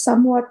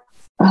somewhat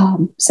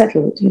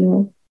settled,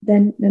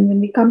 then when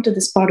we come to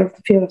this part of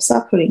the fear of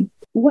suffering,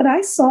 what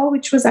I saw,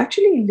 which was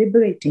actually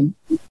liberating,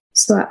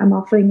 so I'm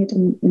offering it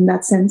in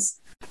that sense,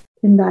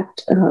 in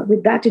that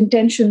with that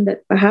intention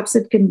that perhaps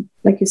it can,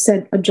 like you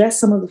said, address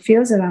some of the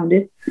fears around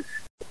it,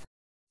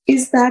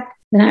 is that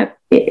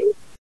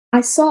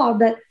I saw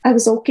that I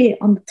was okay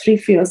on the three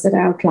fears that I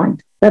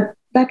outlined.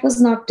 That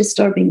was not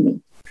disturbing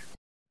me.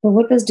 But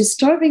what was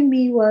disturbing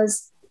me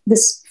was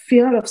this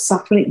fear of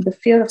suffering, the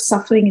fear of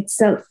suffering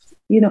itself.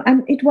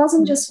 And it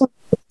wasn't just for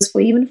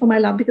my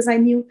love, because I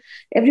knew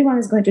everyone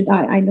is going to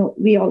die. I know,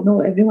 we all know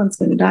everyone's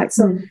going to die.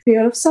 So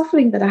fear of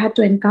suffering that I had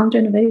to encounter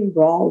in a very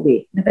raw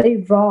way, in a very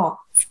raw,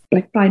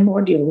 like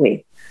primordial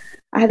way.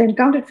 I had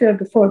encountered fear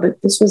before,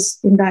 but this was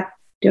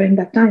during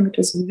that time, it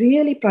was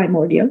really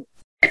primordial.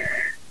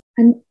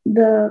 And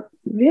the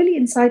really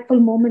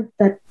insightful moment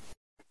that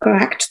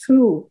cracked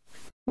through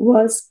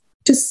was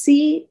to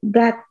see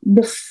that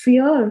the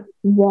fear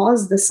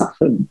was the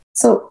suffering.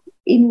 So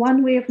in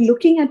one way of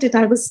looking at it,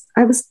 I was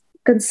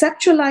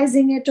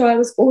conceptualizing it, or I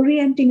was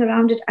orienting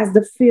around it as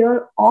the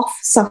fear of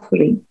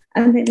suffering.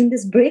 And then in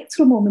this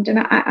breakthrough moment, and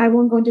I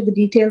won't go into the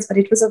details, but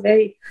it was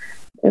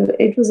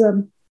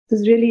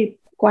really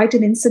quite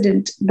an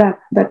incident that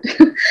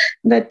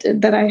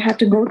that I had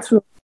to go through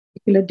a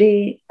particular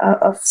day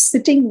of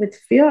sitting with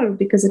fear,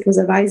 because it was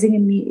arising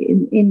in me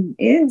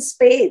in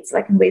spades,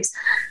 like in waves.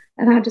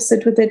 And I had to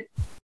sit with it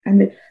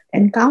and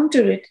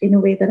encounter it in a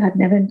way that I'd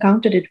never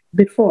encountered it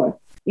before.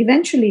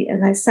 Eventually,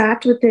 and I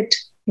sat with it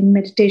in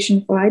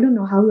meditation for I don't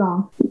know how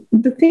long,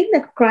 the thing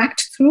that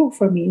cracked through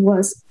for me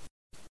was,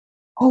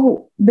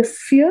 the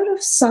fear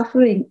of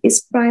suffering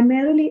is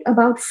primarily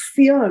about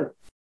fear.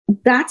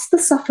 That's the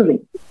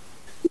suffering,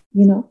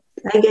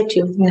 I get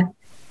you, yeah.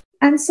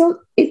 And so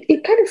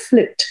it kind of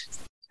flipped.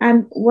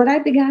 And what I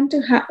began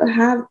to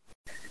have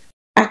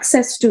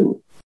access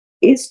to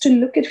is to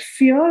look at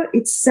fear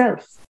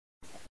itself.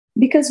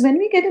 Because when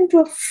we get into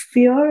a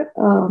fear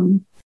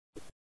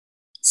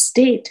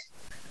state,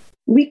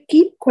 we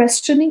keep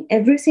questioning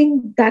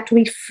everything that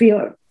we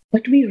fear,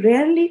 but we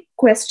rarely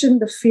question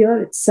the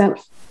fear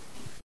itself.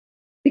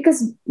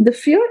 Because the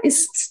fear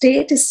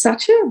state is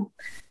such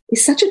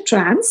a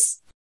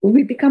trance.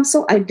 We become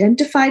so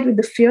identified with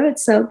the fear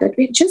itself that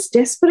we're just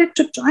desperate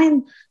to try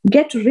and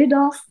get rid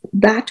of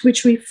that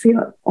which we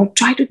fear, or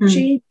try to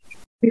change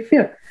what we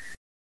fear.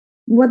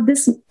 What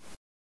this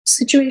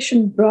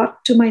situation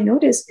brought to my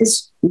notice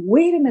is,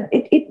 wait a minute,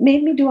 it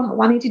made me do a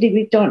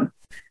 180-degree turn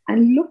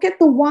and look at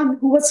the one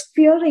who was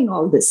fearing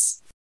all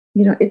this.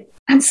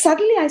 And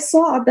suddenly I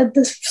saw that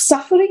the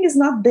suffering is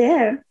not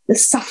there. The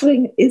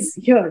suffering is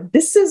here.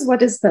 This is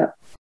what is the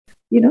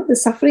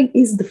suffering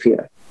is the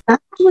fear. That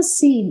was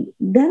seen.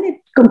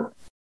 Then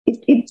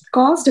it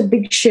caused a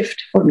big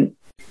shift for me,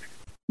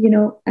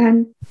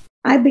 and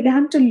I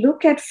began to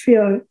look at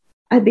fear.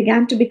 I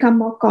began to become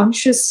more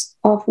conscious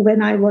of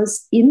when I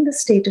was in the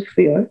state of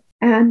fear,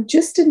 and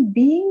just in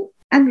being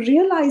and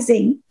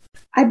realizing,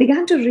 I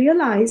began to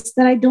realize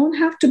that I don't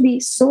have to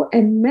be so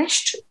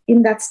enmeshed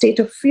in that state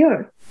of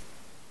fear.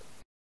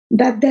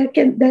 That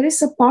there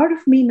is a part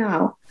of me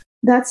now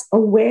that's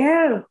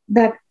aware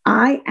that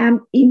I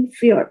am in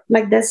fear.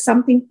 Like there's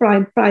something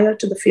prior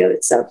to the fear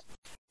itself.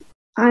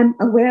 I'm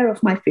aware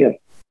of my fear.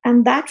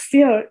 And that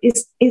fear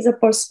is a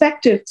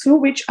perspective through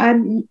which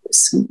I'm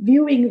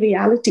viewing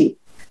reality.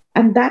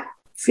 And that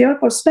fear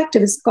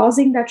perspective is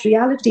causing that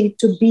reality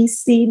to be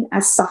seen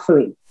as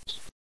suffering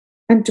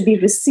and to be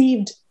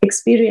received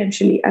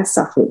experientially as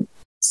suffering.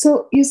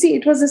 So you see,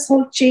 it was this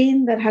whole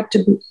chain that had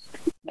to be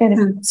kind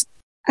of...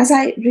 As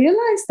I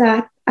realized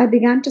that, I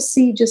began to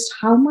see just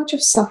how much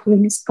of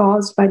suffering is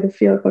caused by the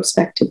fear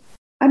perspective.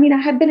 I mean,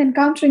 I had been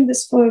encountering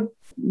this for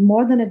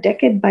more than a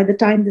decade by the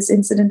time this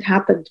incident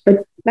happened.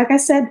 But like I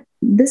said,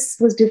 this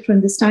was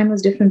different. This time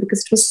was different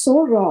because it was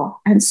so raw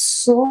and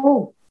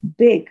so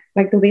big,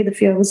 like the way the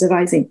fear was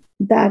arising,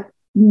 that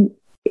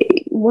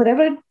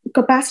whatever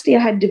capacity I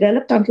had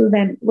developed until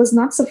then was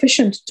not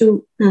sufficient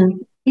to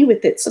be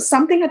with it. So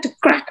something had to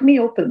crack me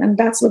open, and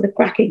that's what the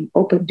cracking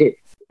open did.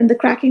 And the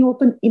cracking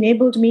open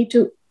enabled me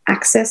to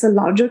access a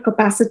larger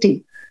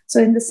capacity. So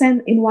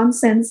in one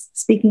sense,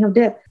 speaking of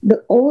death,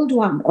 the old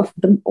one, of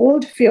the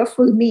old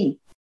fearful me,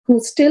 who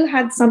still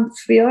had some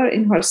fear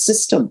in her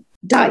system,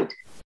 died.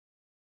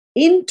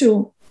 And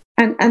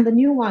the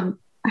new one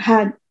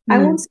had, I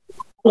won't say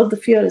all of the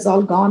fear is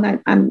all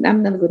gone. I'm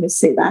never going to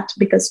say that,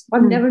 because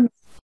one never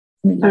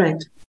knows.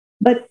 Right.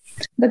 But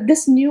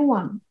this new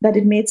one that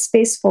it made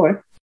space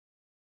for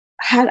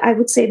had, I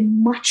would say,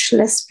 much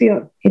less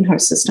fear in her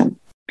system.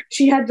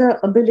 She had the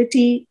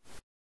ability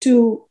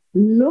to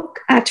look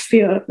at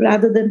fear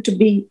rather than to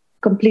be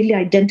completely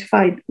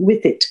identified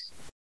with it.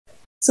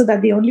 So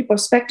that the only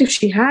perspective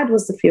she had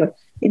was the fear.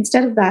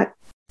 Instead of that,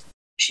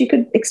 she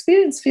could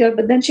experience fear,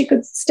 but then she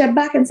could step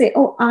back and say,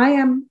 oh, I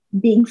am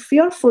being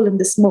fearful in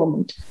this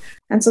moment.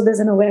 And so there's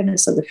an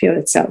awareness of the fear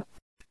itself.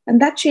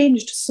 And that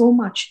changed so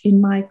much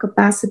in my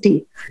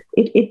capacity.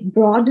 It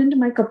broadened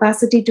my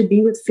capacity to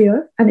be with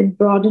fear, and it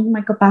broadened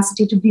my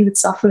capacity to be with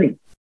suffering.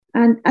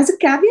 And as a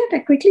caveat, I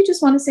quickly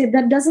just want to say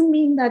that doesn't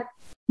mean that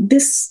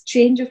this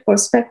change of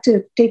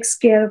perspective takes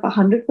care of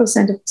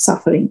 100% of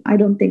suffering. I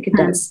don't think it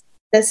does.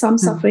 There's some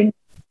suffering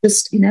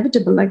just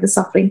inevitable, like the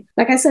suffering.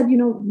 Like I said,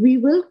 we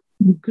will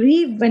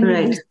grieve when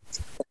we lose.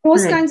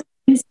 Those kinds of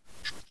things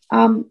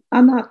are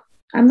not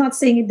I'm not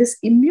saying this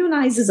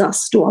immunizes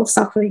us to all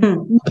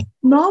suffering.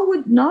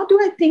 Nor do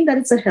I think that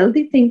it's a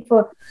healthy thing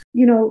for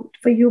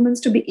humans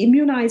to be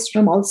immunized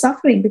from all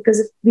suffering, because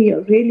if we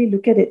really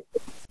look at it,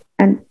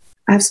 and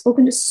I've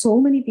spoken to so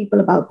many people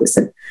about this,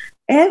 and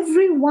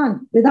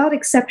everyone, without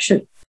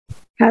exception,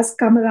 has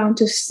come around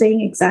to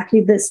saying exactly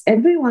this.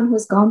 Everyone who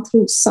has gone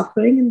through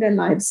suffering in their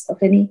lives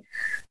of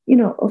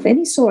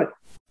any sort,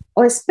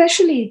 or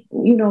especially,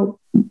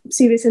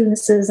 serious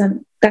illnesses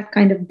and that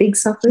kind of big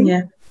suffering.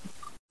 Yeah.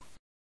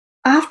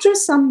 After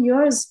some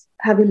years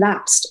have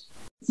elapsed,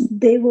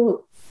 they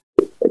will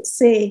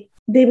say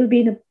they will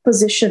be in a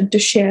position to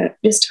share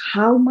just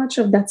how much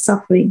of that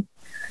suffering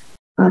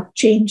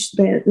changed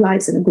their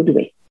lives in a good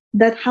way.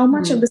 That how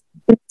much of the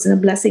suffering was a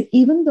blessing,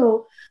 even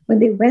though when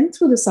they went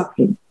through the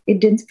suffering, it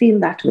didn't feel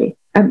that way.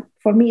 And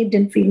for me, it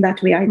didn't feel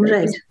that way either.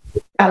 Right. It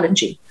was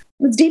challenging. It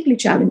was deeply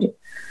challenging.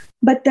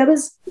 But there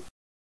was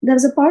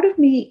a part of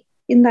me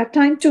in that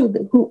time too,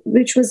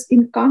 which was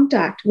in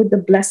contact with the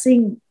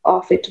blessing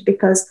of it,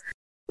 because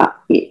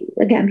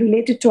again,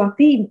 related to our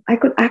theme, I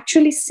could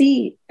actually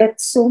see that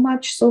so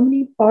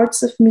many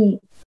parts of me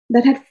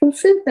that had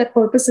fulfilled that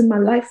purpose in my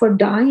life were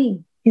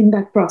dying in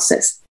that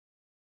process.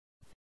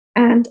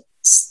 And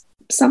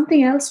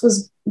something else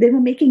they were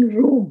making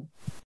room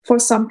for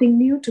something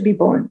new to be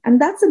born.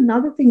 And that's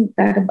another thing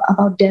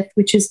about death,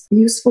 which is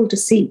useful to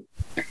see.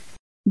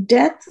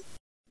 Death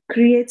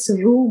creates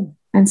room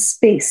and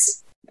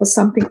space for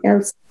something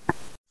else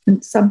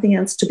and something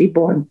else to be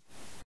born.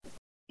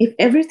 If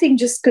everything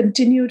just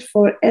continued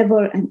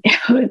forever and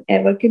ever and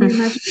ever, can you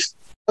imagine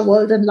what the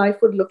world and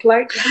life would look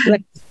like?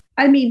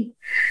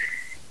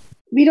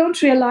 We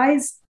don't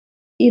realize,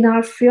 in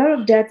our fear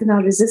of death and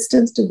our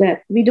resistance to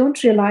death, we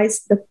don't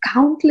realize the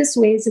countless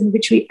ways in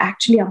which we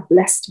actually are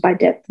blessed by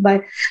death.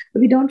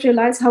 We don't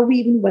realize how we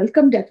even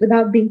welcome death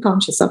without being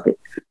conscious of it.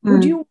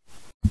 Would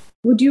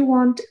you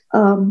want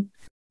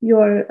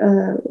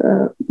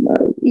your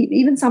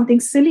even something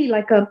silly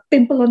like a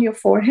pimple on your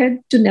forehead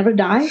to never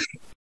die?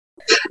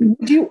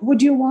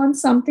 Would you want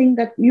something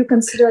that you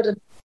considered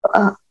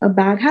a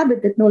bad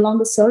habit that no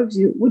longer serves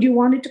you? Would you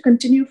want it to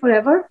continue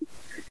forever?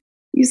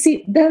 You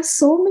see, there are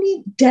so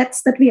many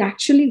deaths that we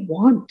actually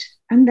want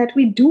and that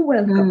we do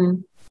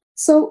welcome.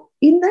 So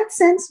in that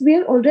sense,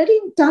 we're already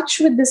in touch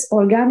with this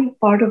organic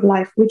part of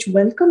life, which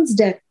welcomes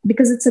death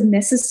because it's a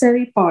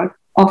necessary part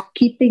of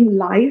keeping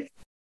life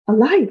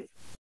alive.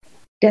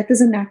 Death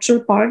is a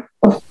natural part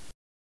of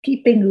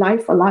keeping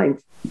life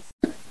alive.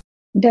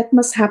 Death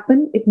must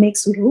happen. It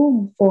makes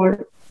room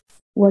for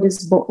what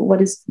is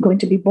going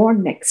to be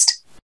born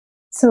next.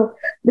 So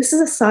this is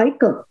a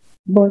cycle.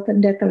 Birth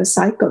and death are a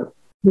cycle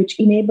which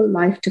enable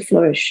life to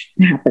flourish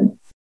and happen.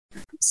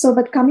 So,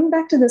 but coming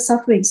back to the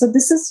suffering, so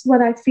this is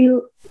what I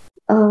feel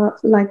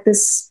like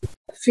this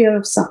fear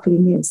of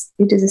suffering is.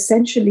 It is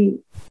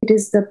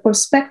the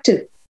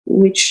perspective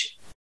which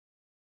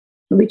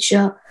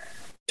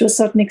to a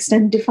certain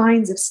extent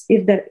defines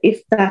if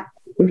that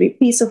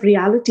piece of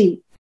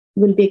reality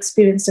will be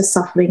experienced as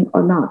suffering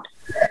or not.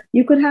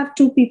 You could have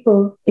two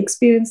people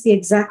experience the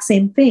exact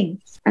same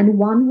thing, and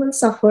one will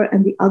suffer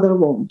and the other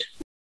won't.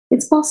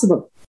 It's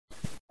possible.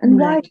 And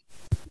right.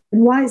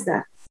 why is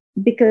that?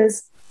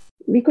 Because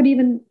we could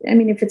even,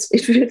 if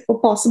it were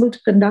possible to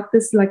conduct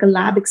this like a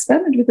lab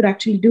experiment, we could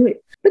actually do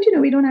it. But,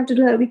 we don't have to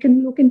do that. We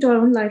can look into our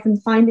own life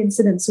and find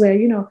incidents where,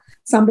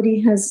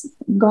 somebody has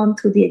gone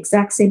through the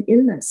exact same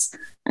illness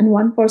and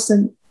one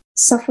person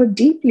suffered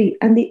deeply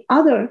and the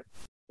other,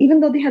 even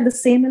though they had the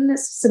same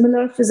illness,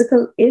 similar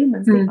physical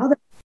ailments, the other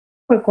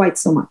suffered quite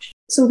so much.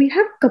 So we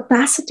have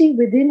capacity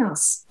within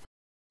us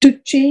to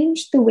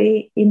change the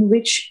way in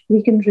which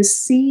we can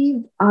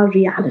receive our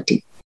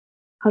reality.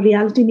 Our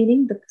reality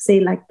meaning,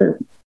 the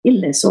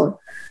illness or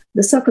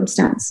the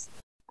circumstance.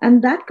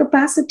 And that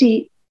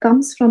capacity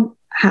comes from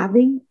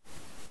having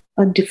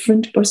a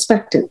different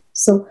perspective.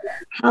 So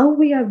how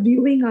we are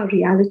viewing our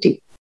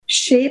reality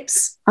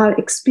shapes our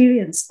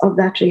experience of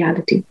that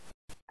reality.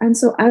 And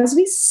so as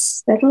we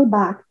settle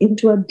back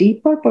into a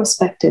deeper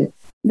perspective,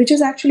 which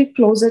is actually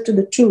closer to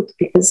the truth,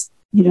 because,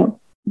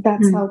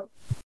 that's how,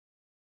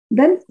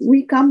 then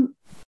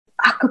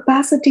our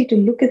capacity to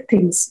look at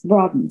things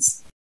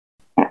broadens.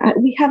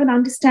 We have an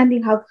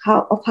understanding of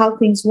how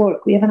things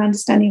work. We have an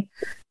understanding.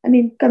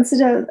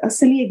 Consider a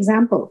silly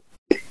example.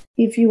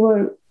 If you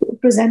were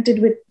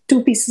presented with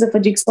two pieces of a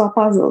jigsaw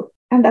puzzle,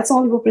 and that's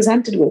all you were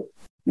presented with,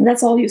 and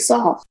that's all you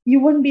saw, you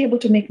wouldn't be able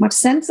to make much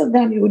sense of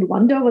them. You would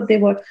wonder what they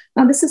were.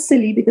 Now, this is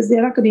silly because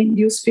they're not going to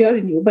induce fear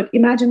in you, but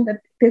imagine that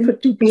there were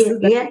two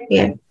pieces.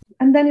 Yeah.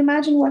 And then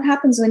imagine what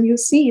happens when you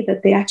see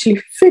that they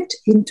actually fit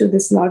into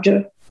this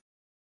larger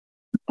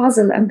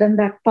puzzle, and then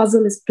that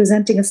puzzle is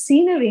presenting a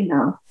scenery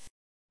now.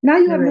 Now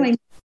you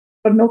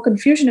have no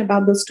confusion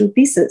about those two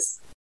pieces.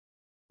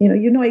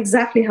 You know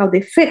exactly how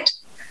they fit.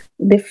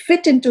 They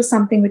fit into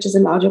something which is a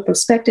larger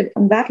perspective,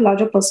 and that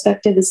larger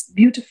perspective is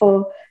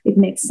beautiful. It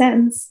makes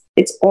sense.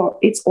 It's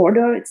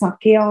order. It's not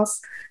chaos.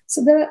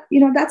 So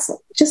that's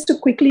just to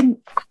quickly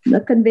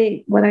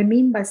convey what I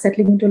mean by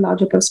settling into a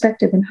larger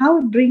perspective and how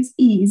it brings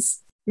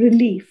ease,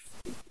 relief,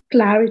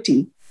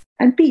 clarity,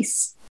 and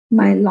peace.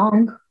 My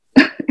long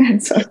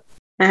answer.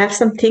 I have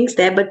some things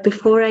there, but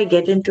before I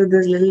get into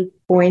those little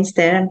points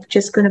there, I'm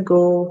just going to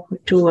go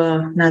to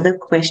another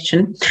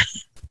question.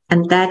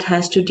 And that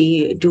has to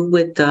do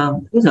with,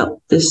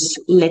 this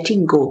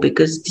letting go,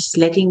 because this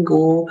letting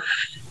go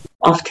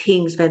of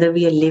things, whether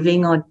we are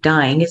living or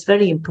dying, is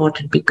very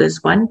important,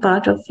 because one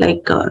part of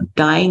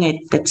dying at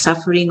that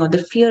suffering or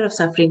the fear of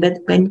suffering, but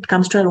when it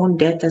comes to our own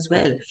death as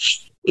well,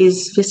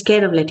 is we're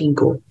scared of letting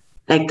go,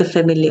 like the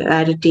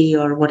familiarity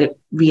or what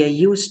we are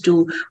used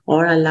to,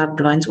 or our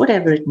loved ones,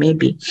 whatever it may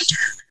be.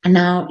 And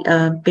now,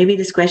 maybe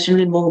this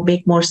question will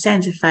make more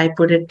sense if I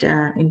put it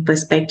in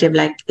perspective,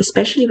 like,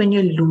 especially when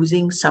you're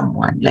losing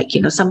someone, like,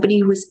 somebody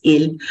who is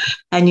ill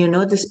and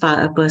this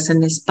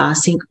person is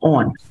passing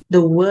on.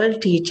 The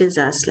world teaches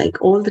us,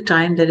 like, all the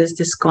time, there is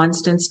this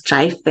constant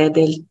strife where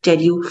they'll tell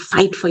you,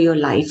 fight for your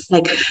life.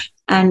 Like,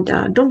 and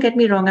don't get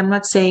me wrong, I'm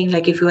not saying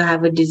like if you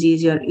have a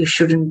disease, you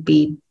shouldn't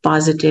be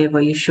positive,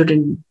 or you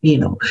shouldn't,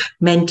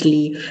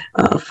 mentally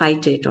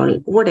fight it or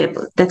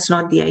whatever. That's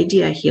not the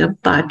idea here.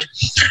 But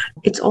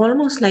it's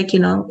almost like,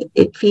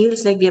 it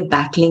feels like we are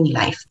battling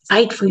life.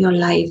 Fight for your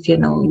life,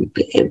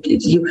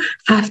 you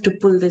have to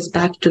pull this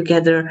back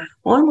together.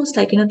 Almost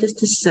like, there's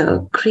this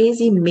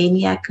crazy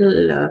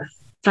maniacal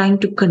trying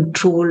to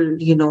control,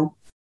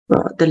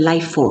 the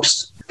life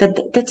force.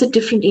 That's a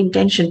different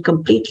intention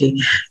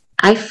completely.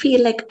 I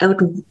feel like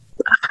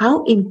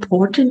how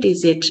important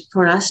is it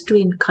for us to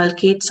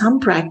inculcate some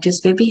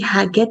practice where we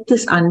get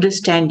this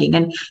understanding?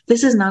 And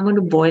this is now going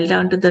to boil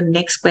down to the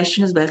next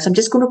question as well. So I'm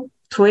just going to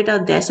throw it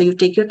out there so you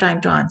take your time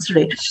to answer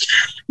it.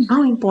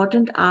 How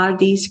important are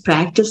these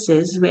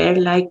practices where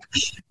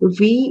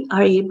we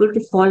are able to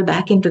fall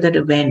back into that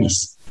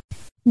awareness?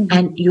 Mm-hmm.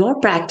 And your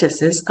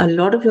practices, a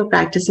lot of your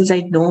practices,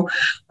 I know,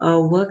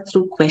 work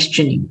through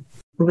questioning,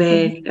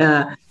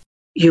 where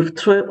you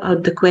throw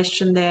out the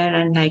question there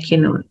and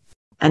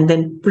and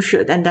then push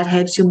it, and that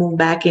helps you move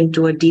back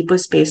into a deeper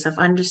space of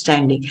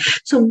understanding.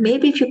 So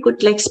maybe if you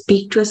could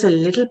speak to us a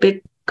little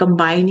bit,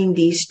 combining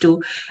these two,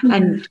 mm-hmm.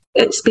 and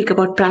speak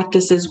about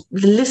practices,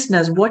 the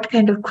listeners, what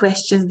kind of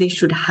questions they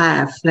should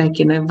have,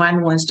 if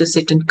one wants to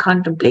sit and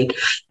contemplate.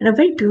 And a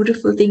very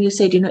beautiful thing you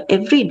said,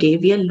 every day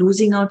we are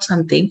losing out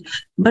something,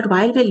 but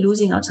while we're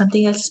losing out,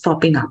 something else is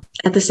popping up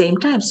at the same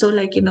time. So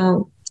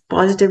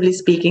positively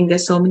speaking,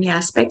 there's so many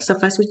aspects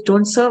of us which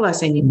don't serve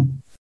us anymore,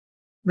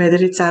 whether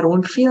it's our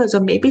own fears or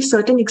maybe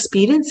certain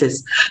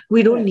experiences.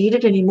 We don't need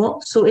it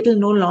anymore, so it'll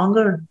no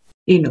longer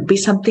be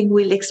something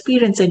we'll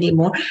experience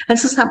anymore, and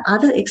so some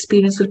other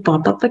experience will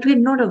pop up, but we're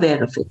not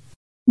aware of it.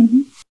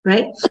 Mm-hmm.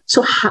 Right?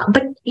 So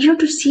but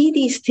to see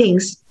these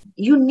things,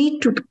 you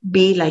need to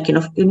be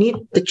you need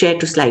the chair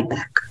to slide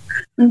back.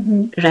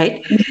 Mm-hmm.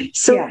 Right? Mm-hmm.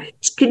 So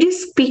could you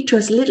speak to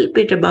us a little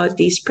bit about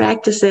these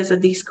practices or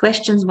these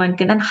questions one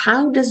can, and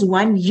how does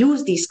one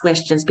use these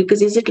questions?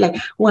 Because is it I'm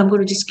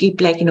going to just keep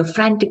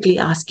frantically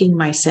asking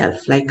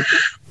myself,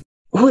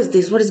 who is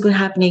this? What is going to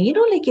happening?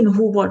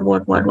 Who, what,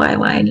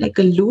 why, and like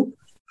a loop.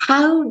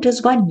 How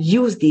does one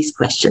use these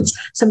questions?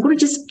 So I'm going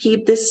to just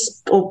keep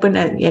this open,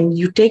 and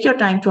you take your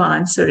time to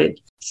answer it.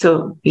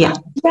 So, yeah.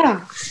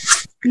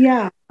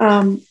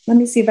 Let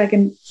me see if I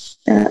can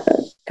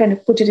kind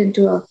of put it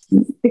into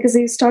because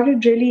you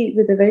started really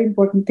with a very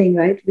important thing,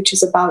 right? Which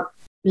is about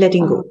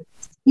letting go.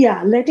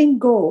 Letting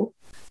go.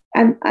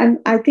 And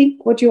I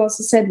think what you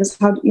also said was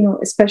how,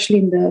 especially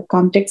in the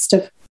context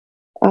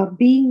of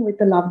being with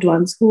the loved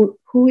ones who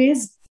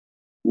is,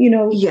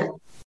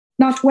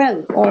 not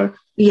well, or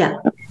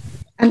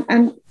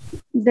and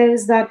there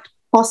is that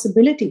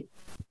possibility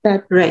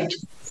that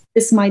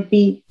this might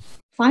be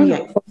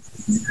final.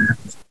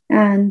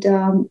 And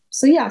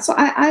so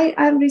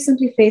I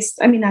recently faced,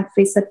 I've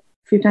faced that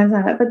a few times,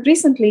 but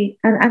recently,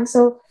 and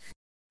so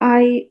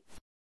I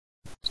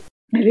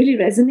really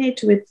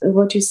resonate with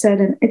what you said,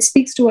 and it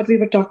speaks to what we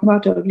were talking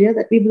about earlier,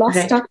 that we've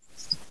lost touch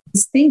with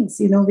these things.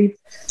 We've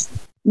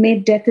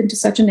made death into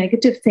such a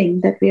negative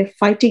thing that we are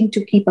fighting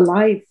to keep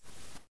alive.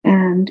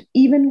 And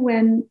even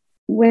when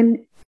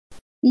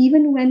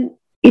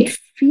it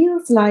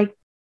feels like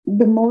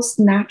the most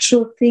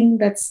natural thing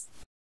that's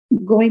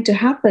going to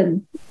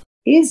happen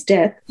is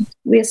death,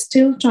 we're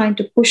still trying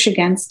to push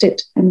against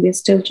it, and we're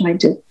still trying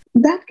to.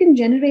 That can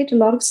generate a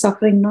lot of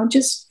suffering, not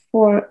just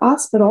for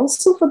us, but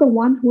also for the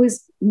one who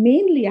is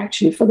mainly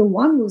actually for the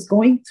one who's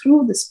going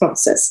through this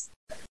process.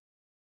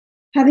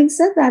 Having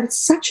said that, it's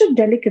such a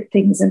delicate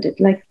thing, isn't it?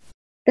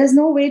 There's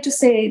no way to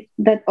say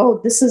that,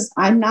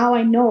 I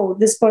know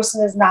this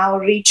person has now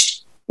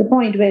reached the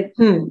point where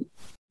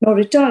no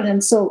return,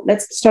 and so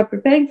let's start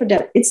preparing for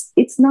death.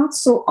 It's not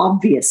so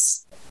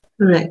obvious.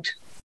 Right.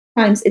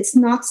 Times it's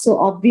not so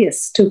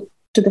obvious to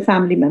the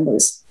family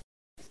members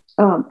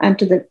and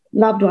to the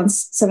loved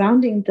ones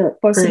surrounding the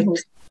person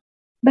who's.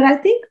 But I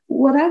think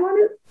what I want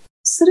to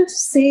sort of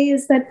say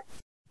is that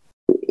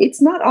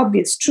it's not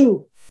obvious,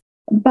 true,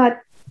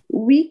 but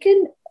we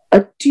can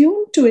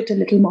attune to it a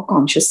little more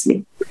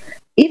consciously.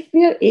 If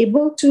we are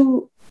able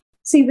to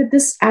see, with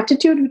this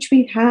attitude which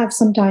we have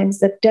sometimes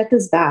that death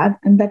is bad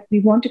and that we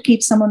want to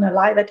keep someone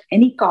alive at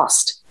any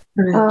cost,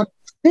 Right.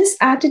 this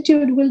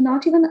attitude will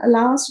not even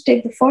allow us to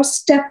take the first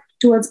step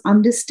towards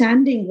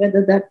understanding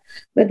whether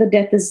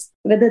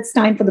it's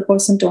time for the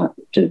person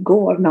to go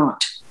or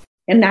not,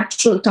 a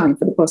natural time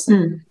for the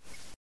person.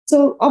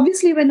 So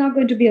obviously we're not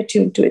going to be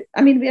attuned to it.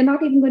 I mean, we're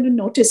not even going to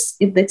notice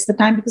if it's the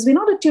time because we're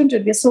not attuned to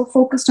it. We're so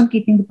focused on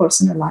keeping the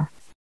person alive.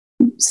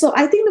 So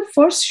I think the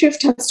first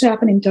shift has to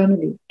happen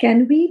internally.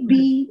 Can we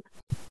be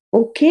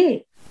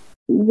okay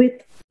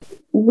with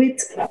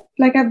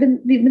like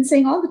we've been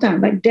saying all the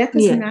time, like death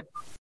is an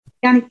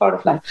organic part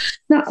of life.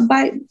 Now,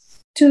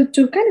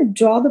 to kind of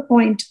draw the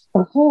point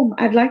home,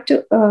 I'd like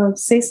to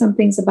say some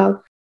things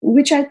about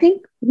which I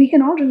think we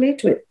can all relate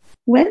to it.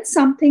 When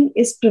something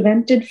is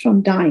prevented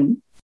from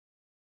dying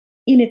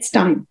in its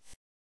time,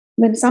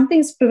 when something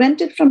is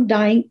prevented from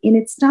dying in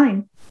its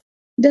time,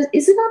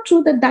 is it not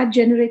true that that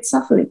generates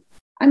suffering?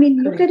 I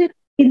mean, look at it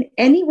in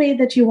any way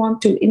that you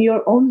want to, in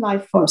your own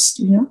life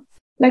first,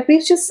 like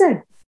we've just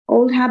said,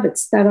 old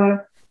habits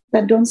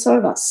that don't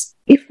serve us.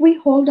 If we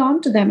hold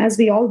on to them, as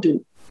we all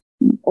do,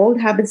 old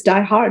habits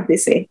die hard, they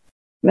say,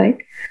 right?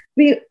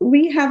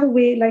 We have a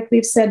way, like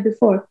we've said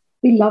before,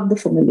 we love the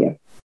familiar.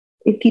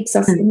 It keeps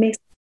us, it makes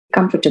us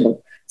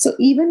comfortable. So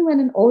even when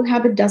an old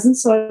habit doesn't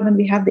serve and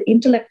we have the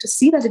intellect to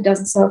see that it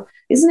doesn't serve,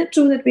 isn't it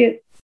true that we're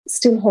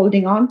still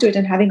holding on to it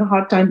and having a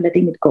hard time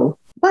letting it go?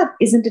 But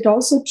isn't it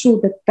also true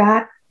that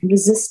that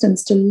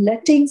resistance to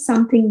letting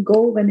something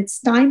go when it's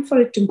time for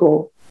it to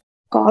go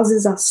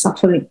causes us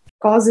suffering,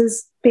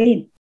 causes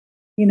pain,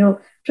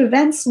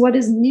 prevents what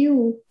is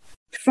new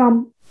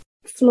from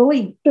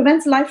flowing,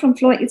 prevents life from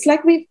flowing. It's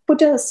like we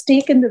put a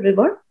stake in the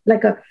river,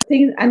 like a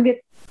thing, and we're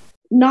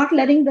not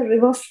letting the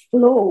river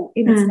flow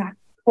in its natural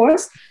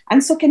course.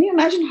 And so can you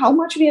imagine how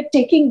much we are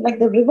taking, like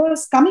the river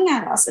is coming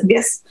at us and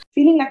we're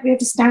feeling like we have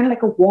to stand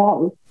like a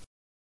wall.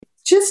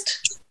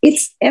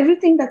 It's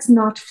everything that's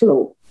not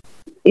flow.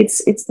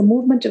 It's the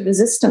movement of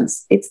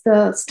resistance. It's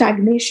the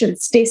stagnation,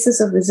 stasis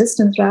of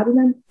resistance rather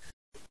than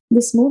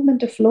this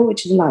movement of flow,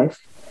 which is life.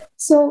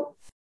 So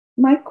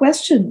my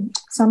question,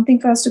 something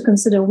for us to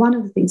consider, one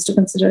of the things to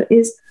consider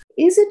is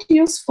it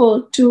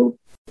useful to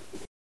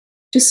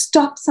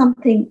stop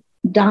something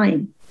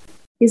dying?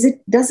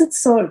 Does it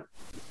serve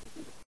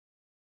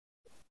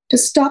to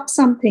stop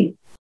something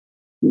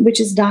which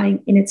is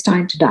dying in its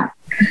time to die?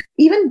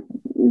 Even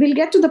we'll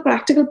get to the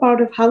practical part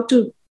of how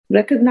to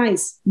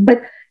recognize,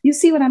 but you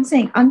see what I'm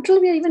saying?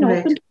 Until we are even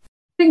open to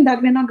doing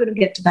that, we're not going to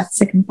get to that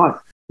second part.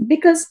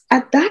 Because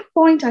at that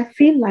point, I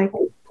feel like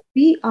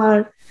we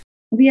are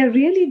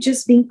really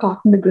just being caught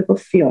in the grip of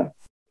fear,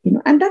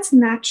 and that's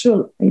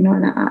natural, and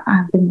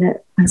I've been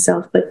there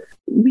myself, but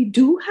we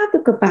do have the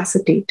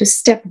capacity to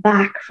step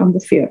back from the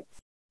fear.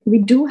 We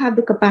do have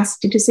the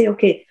capacity to say,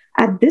 okay,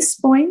 at this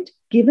point,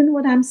 given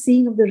what I'm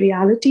seeing of the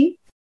reality,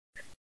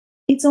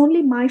 it's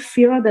only my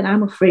fear that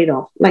I'm afraid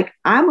of. Like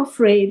I'm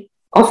afraid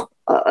of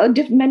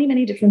many,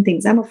 many different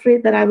things. I'm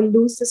afraid that I will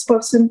lose this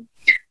person.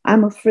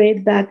 I'm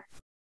afraid that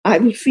I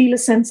will feel a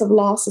sense of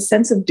loss, a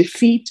sense of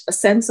defeat, a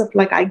sense of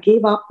like I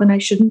gave up when I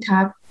shouldn't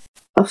have,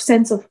 a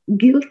sense of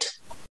guilt,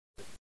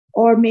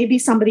 or maybe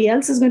somebody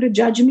else is going to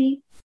judge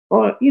me,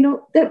 or,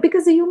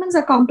 because the humans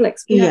are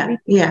complex.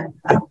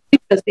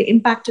 Because they're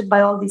impacted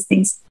by all these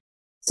things.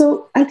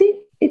 So I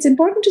think it's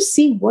important to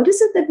see what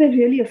is it that we're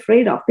really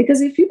afraid of, because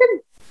if you can,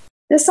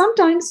 there's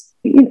sometimes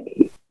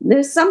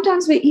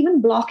we're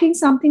even blocking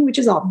something which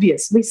is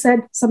obvious. We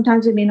said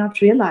sometimes we may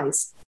not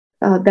realize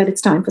that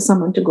it's time for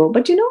someone to go.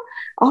 But,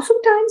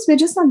 oftentimes we're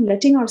just not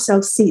letting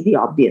ourselves see the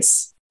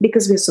obvious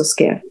because we're so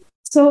scared.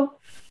 So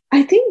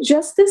I think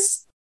just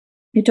this,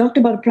 you talked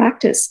about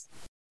practice.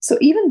 So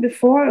even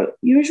before,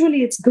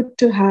 usually it's good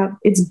to have,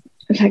 it's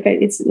like,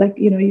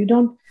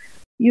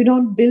 you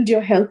don't build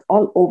your health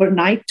all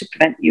overnight to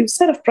prevent. You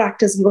set of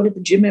practice, you go to the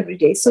gym every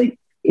day. So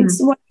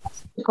it's what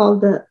we call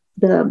the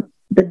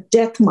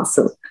death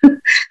muscle.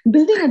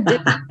 Building a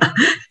death,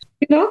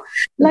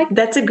 like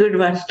that's a good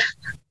one.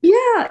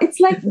 Yeah, it's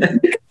like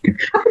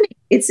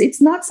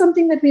it's not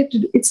something that we have to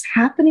do. It's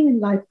happening in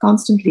life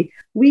constantly.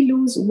 We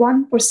lose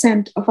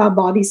 1% of our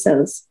body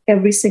cells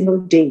every single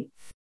day,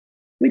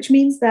 which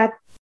means that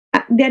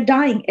they're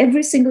dying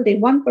every single day.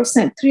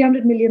 1%,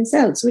 300 million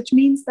cells, which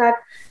means that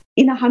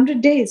in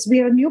 100 days we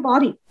are a new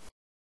body.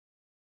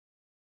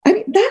 I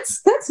mean,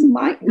 that's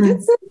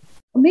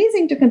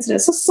amazing to consider.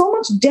 So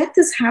much death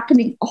is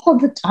happening all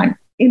the time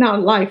in our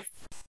life,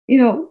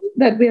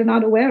 that we are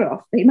not aware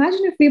of.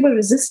 Imagine if we were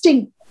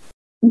resisting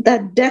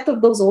that death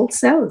of those old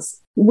cells.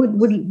 Would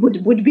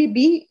we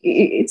be?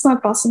 It's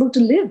not possible to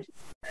live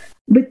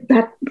with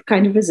that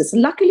kind of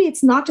resistance. Luckily,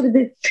 it's not with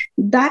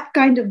that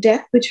kind of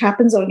death, which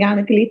happens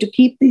organically to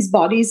keep these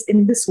bodies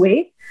in this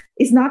way,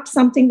 is not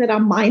something that our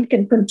mind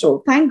can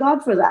control. Thank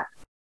God for that.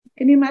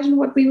 Can you imagine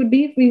what we would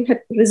be if we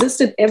had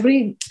resisted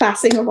every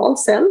passing of all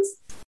cells?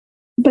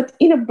 But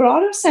in a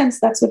broader sense,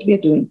 that's what we're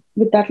doing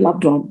with that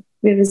loved one.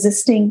 We're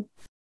resisting,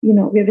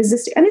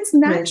 and it's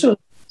natural. Right.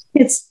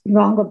 It's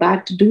wrong or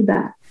bad to do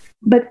that.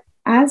 But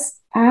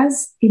as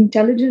as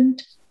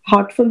intelligent,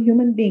 heartful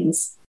human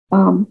beings,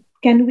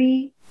 can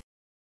we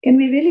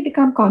really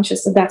become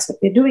conscious that that's what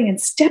we're doing and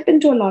step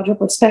into a larger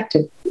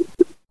perspective?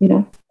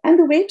 And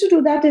the way to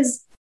do that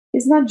is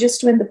not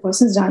just when the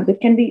person's dying,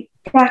 but can we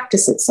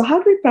practice it? So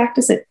how do we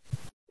practice it?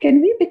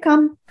 Can we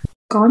become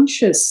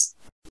conscious?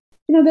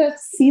 There are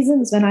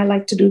seasons when I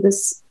like to do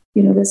this.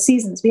 There's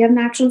seasons. We have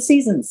natural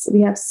seasons.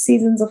 We have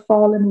seasons of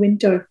fall and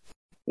winter.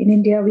 In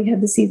India, we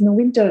have the season of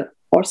winter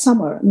or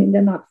summer. I mean,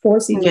 they're not four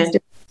seasons.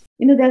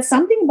 Yeah. There's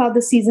something about the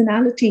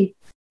seasonality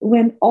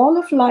when all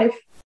of life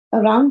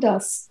around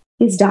us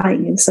is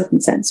dying in a certain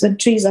sense, when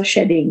trees are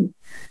shedding,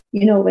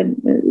 when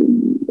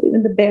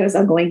the bears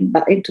are going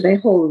back into their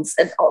holes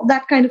and all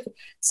that kind of.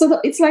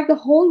 So it's like the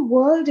whole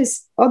world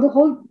is, or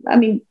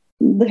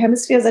the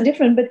hemispheres are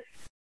different, but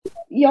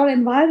your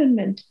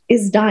environment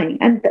is dying.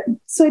 And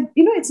so,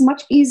 it's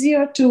much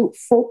easier to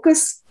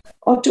focus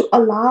or to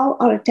allow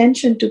our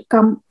attention to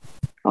come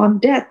on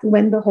death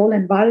when the whole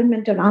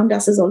environment around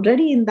us is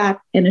already in that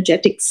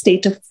energetic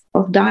state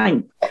of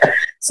dying.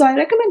 So I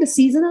recommend a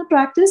seasonal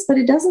practice, but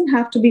it doesn't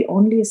have to be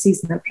only a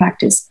seasonal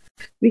practice.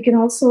 We can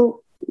also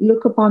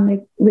look upon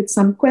it with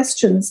some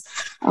questions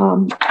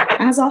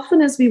as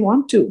often as we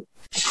want to.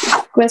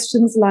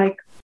 Questions like,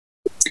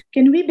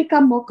 can we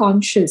become more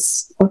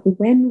conscious of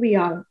when we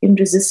are in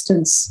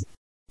resistance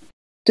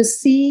to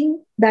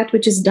seeing that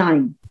which is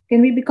dying?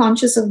 Can we be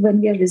conscious of when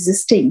we are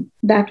resisting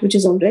that which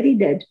is already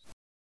dead?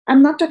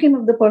 I'm not talking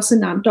of the person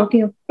now. I'm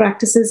talking of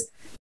practices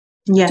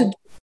to do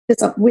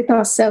this up with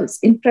ourselves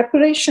in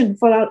preparation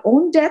for our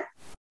own death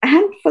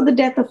and for the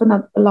death of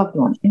a loved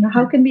one.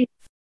 How can we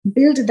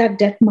build that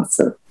death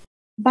muscle?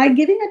 By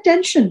giving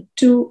attention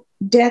to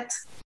death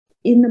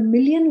in a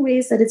million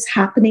ways that it's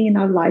happening in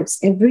our lives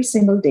every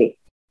single day.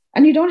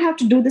 And you don't have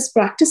to do this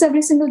practice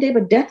every single day,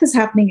 but death is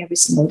happening every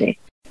single day.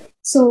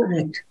 So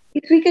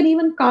if we can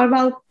even carve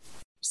out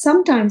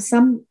sometimes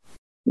some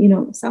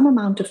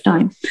amount of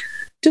time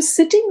to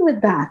sitting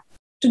with that,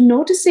 to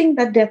noticing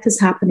that death is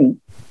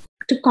happening,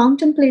 to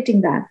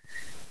contemplating that,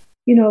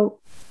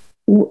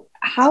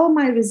 how am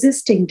I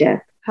resisting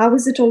death? How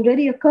is it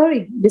already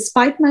occurring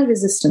despite my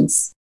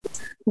resistance?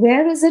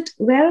 Where is it?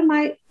 Where am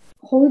I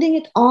holding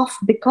it off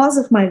because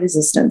of my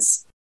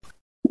resistance?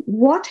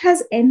 What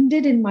has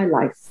ended in my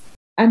life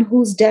and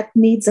whose death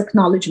needs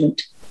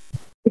acknowledgement?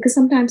 Because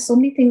sometimes so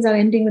many things are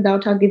ending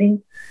without our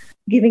giving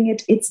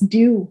it its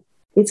due,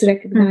 its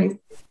recognized,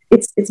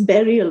 its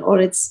burial or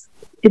its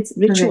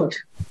ritual. Right.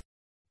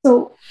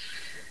 So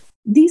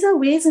these are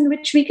ways in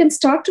which we can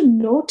start to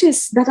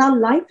notice that our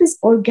life is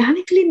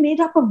organically made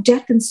up of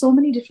death in so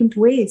many different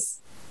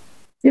ways.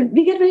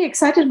 We get very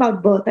excited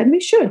about birth, and we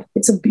should.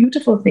 It's a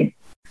beautiful thing.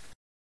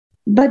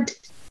 But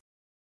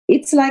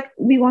it's like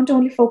we want to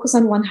only focus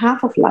on one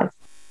half of life.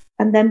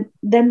 And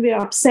then we're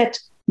upset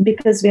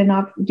because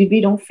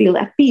we don't feel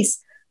at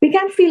peace. We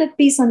can't feel at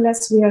peace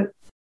unless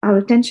our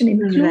attention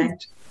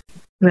includes.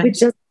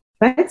 Right.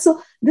 Right.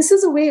 So this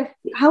is a way of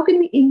how can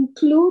we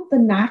include the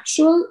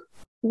natural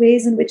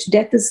ways in which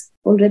death is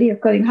already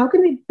occurring? How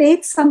can we pay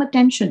it some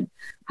attention?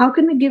 How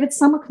can we give it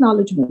some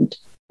acknowledgement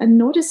and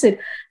notice it?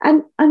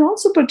 And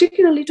also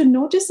particularly to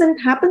notice that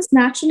it happens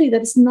naturally,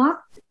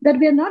 that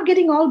we are not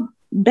getting all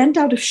bent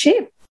out of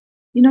shape.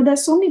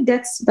 There's so many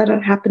deaths that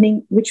are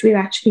happening, which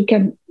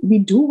we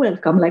do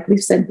welcome, like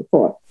we've said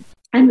before,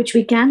 and which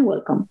we can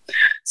welcome.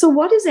 So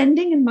what is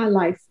ending in my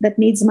life that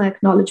needs my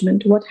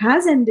acknowledgement? What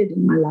has ended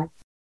in my life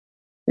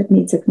that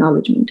needs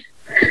acknowledgement?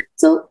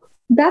 So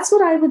that's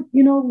what I would,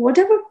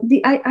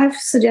 I've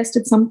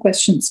suggested some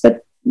questions,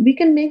 but we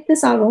can make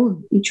this our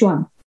own, each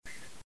one.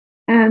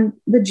 And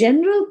the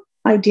general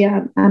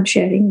idea I'm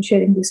sharing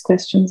these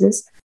questions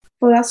is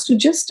for us to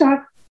just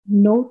start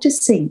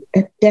noticing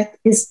that death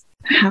is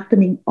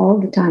happening all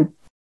the time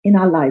in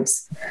our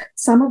lives.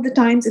 Some of the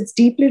times it's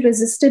deeply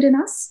resisted in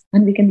us,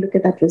 and we can look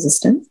at that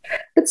resistance.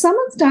 But some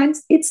of the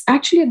times it's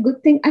actually a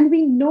good thing, and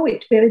we know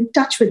it. We're in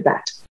touch with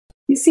that.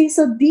 You see,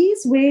 so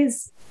these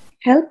ways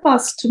help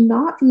us to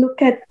not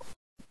look at,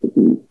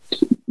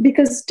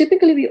 because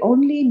typically we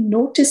only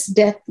notice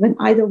death when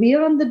either we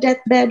are on the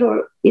deathbed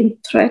or in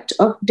threat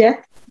of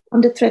death,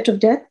 under threat of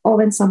death, or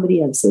when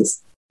somebody else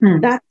is.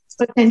 That's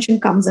where attention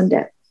comes on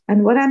death.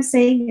 And what I'm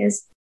saying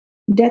is,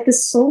 death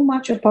is so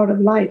much a part of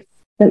life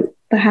that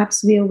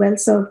perhaps we are well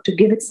served to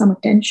give it some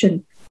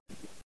attention,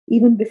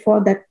 even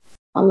before that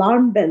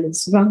alarm bell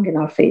is rung in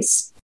our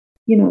face.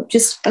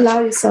 Just allow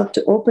yourself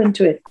to open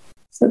to it.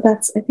 So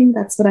I think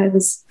that's what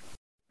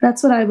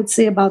I would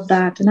say about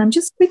that. And I'm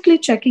just quickly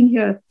checking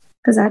here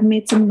because I've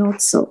made some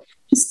notes. So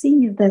just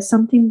seeing if there's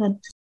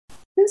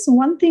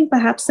one thing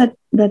perhaps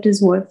that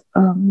is worth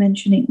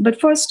mentioning. But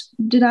first,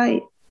 did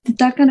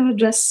that kind of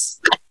address?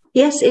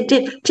 Yes, it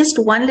did. Just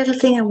one little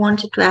thing I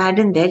wanted to add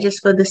in there,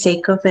 just for the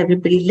sake of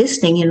everybody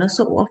listening,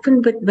 so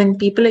often when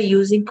people are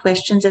using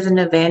questions as an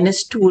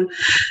awareness tool,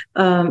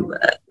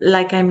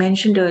 like I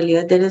mentioned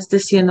earlier, there is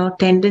this,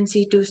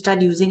 tendency to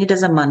start using it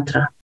as a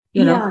mantra.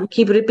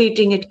 Keep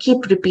repeating it,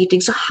 keep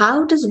repeating. So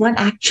how does one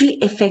actually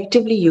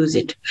effectively use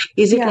it?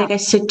 Is it like I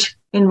sit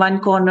in one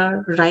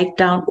corner, write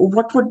down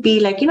what would be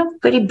like,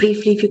 very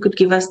briefly, if you could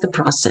give us the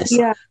process,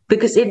 Yeah.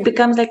 because it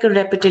becomes like a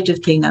repetitive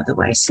thing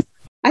otherwise.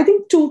 I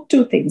think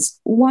two things.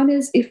 One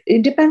is, if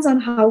it depends on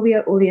how we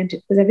are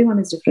oriented, because everyone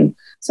is different.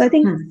 So I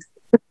think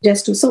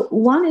just two. So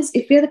one is,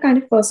 if you're the kind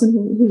of person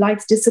who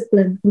likes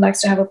discipline, who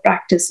likes to have a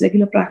practice,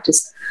 regular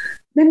practice,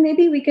 then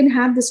maybe we can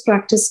have this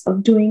practice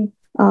of doing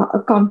a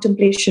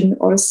contemplation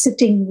or a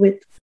sitting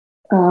with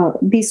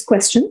these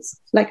questions.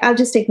 Like, I'll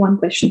just take one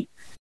question.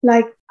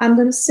 Like, I'm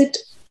going to sit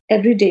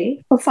every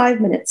day for 5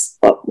 minutes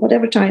or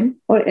whatever time,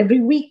 or every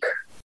week,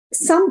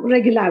 some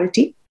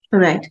regularity.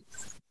 Right.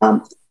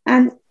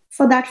 And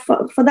for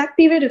that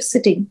period of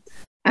sitting,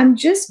 I'm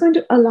just going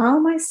to allow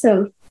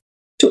myself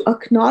to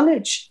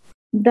acknowledge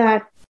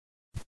that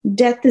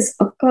death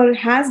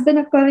has been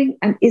occurring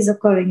and is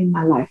occurring in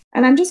my life.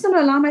 And I'm just going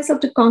to allow myself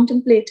to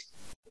contemplate,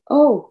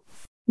 oh,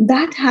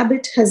 that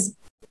habit has,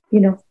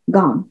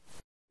 gone.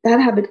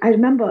 That habit, I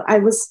remember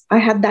I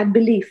had that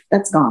belief,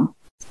 that's gone.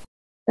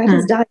 That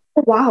has died.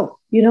 Oh, wow.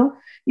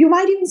 You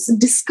might even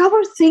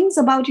discover things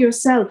about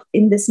yourself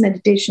in this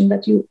meditation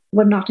that you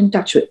were not in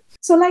touch with.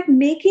 So like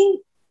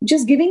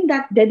just giving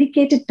that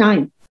dedicated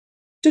time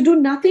to do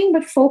nothing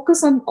but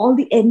focus on all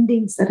the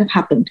endings that have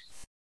happened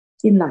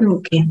in life.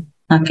 Okay.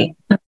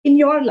 In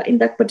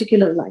that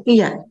particular life.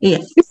 Yeah.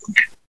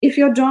 If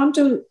you're drawn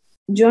to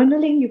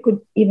journaling, you could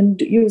even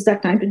use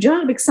that time to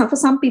journal, because for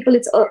some people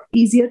it's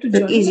easier to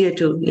journal. Easier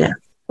to, yeah.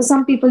 For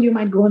some people, you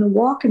might go on a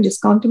walk and just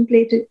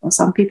contemplate it. Or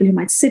some people, you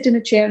might sit in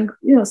a chair.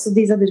 And, so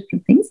these are the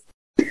different things.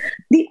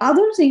 The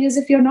other thing is,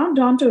 if you're not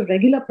drawn to a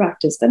regular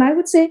practice, then I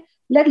would say,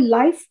 let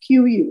life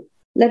cue you.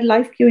 Let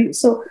life cue you.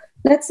 So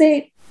let's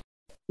say,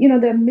 there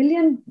are a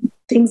million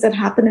things that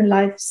happen in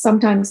life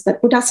sometimes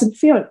that put us in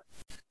fear.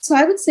 So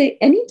I would say,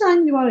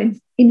 anytime you are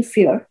in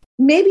fear,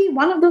 maybe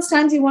one of those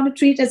times you want to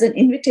treat as an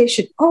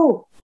invitation.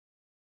 Oh,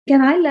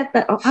 can I let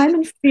that, I'm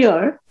in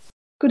fear.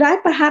 Could I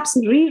perhaps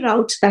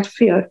reroute that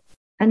fear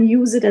and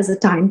use it as a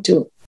time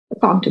to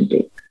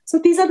contemplate? So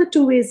these are the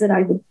two ways that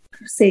I would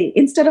say,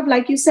 instead of,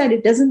 like you said,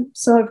 it doesn't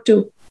serve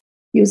to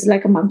use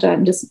like a mantra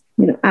and just,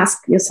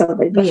 ask yourself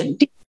a question.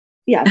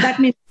 Yeah, that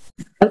may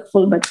be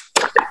helpful, but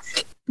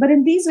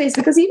in these ways,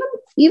 because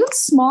even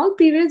small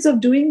periods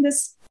of doing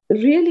this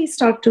really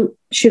start to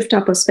shift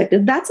our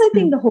perspective. That's, I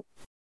think, the hope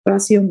for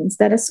us humans,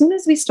 that as soon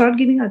as we start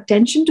giving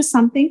attention to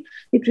something,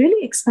 it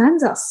really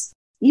expands us.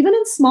 Even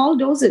in small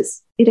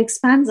doses, it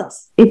expands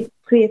us. It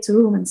creates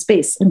room and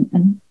space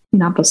in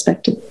our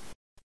perspective.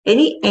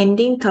 Any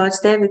ending thoughts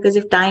there? Because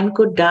if time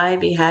could die,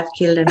 we have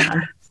killed an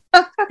hour.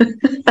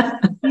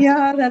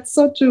 Yeah, that's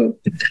so true.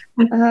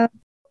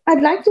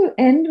 I'd like to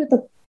end with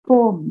a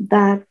poem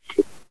that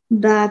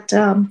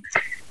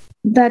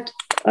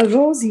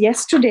arose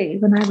yesterday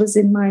when I was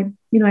in my,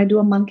 I do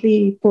a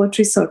monthly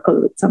poetry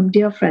circle with some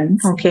dear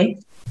friends. Okay.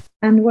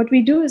 And what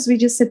we do is we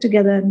just sit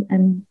together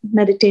and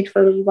meditate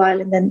for a little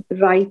while and then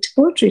write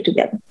poetry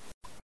together.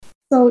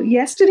 So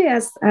yesterday,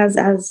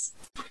 as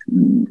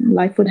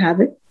life would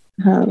have it,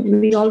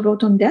 we all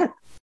wrote on death.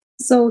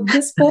 So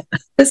this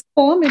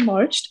poem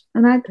emerged,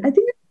 and I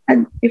think,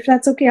 if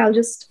that's okay, I'll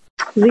just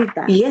read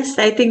that. Yes,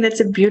 I think that's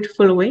a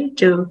beautiful way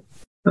to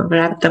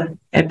wrap the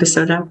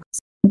episode up.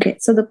 Okay,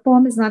 so the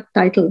poem is not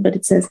titled, but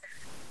it says,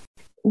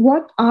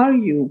 "What are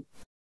you,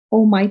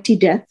 O mighty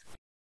death,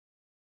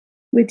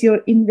 with your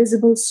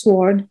invisible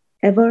sword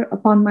ever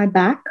upon my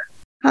back?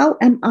 How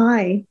am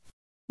I,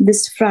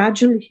 this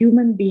fragile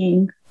human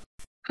being,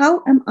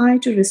 how am I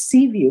to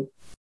receive you?"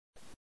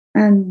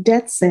 And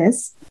death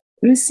says,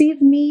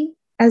 "Receive me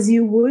as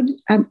you would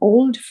an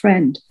old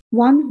friend,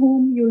 one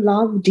whom you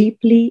love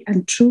deeply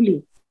and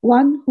truly,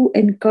 one who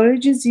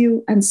encourages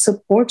you and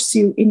supports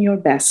you in your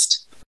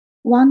best,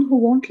 one who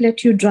won't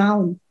let you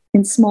drown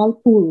in small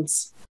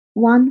pools,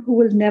 one who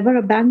will never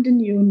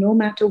abandon you no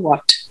matter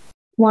what,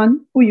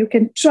 one who you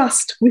can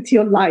trust with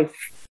your life.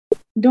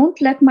 Don't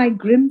let my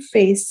grim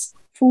face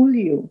fool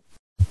you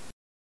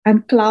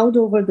and cloud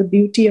over the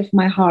beauty of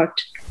my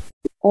heart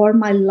or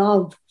my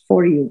love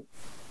for you.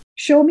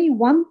 Show me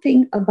one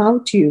thing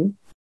about you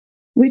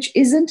which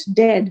isn't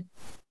dead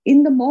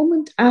in the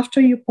moment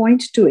after you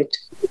point to it,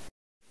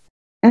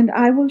 and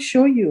I will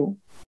show you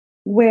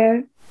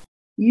where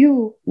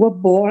you were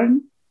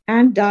born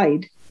and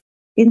died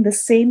in the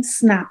same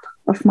snap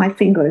of my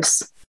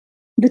fingers.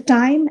 The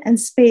time and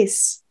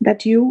space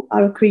that you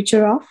are a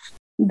creature of,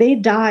 they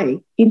die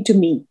into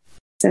me,"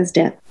 says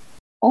death.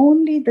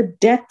 "Only the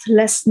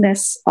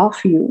deathlessness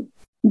of you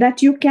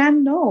that you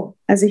can know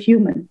as a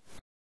human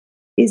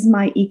is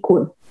my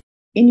equal.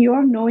 In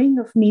your knowing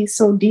of me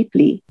so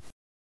deeply,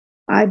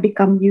 I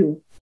become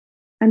you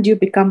and you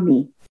become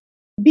me.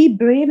 Be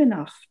brave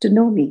enough to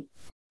know me,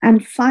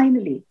 and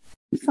finally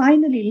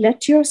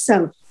let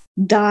yourself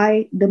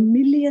die the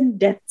million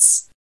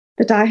deaths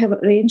that I have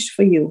arranged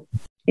for you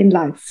in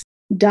life.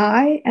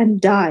 Die and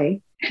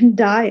die and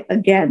die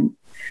again,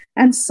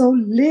 and so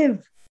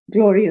live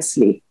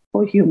gloriously,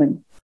 O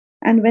human.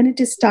 And when it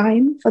is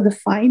time for the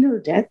final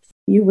death,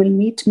 you will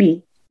meet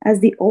me as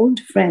the old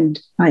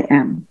friend I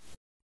am."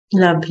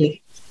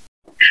 Lovely.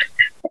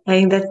 I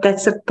think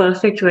that's a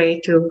perfect way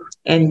to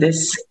end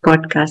this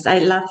podcast. I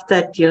love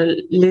that you'll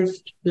live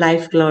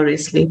life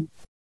gloriously.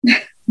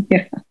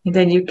 Yeah. And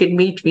then you can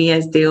meet me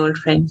as the old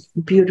friend.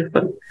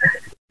 Beautiful.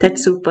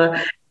 That's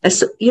super.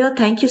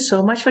 Thank you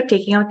so much for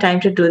taking our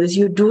time to do this.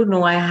 You do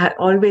know I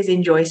always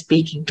enjoy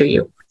speaking to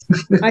you.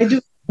 I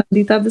do,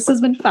 Ameeta. This has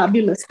been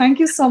fabulous. Thank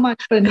you so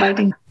much for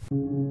inviting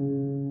me.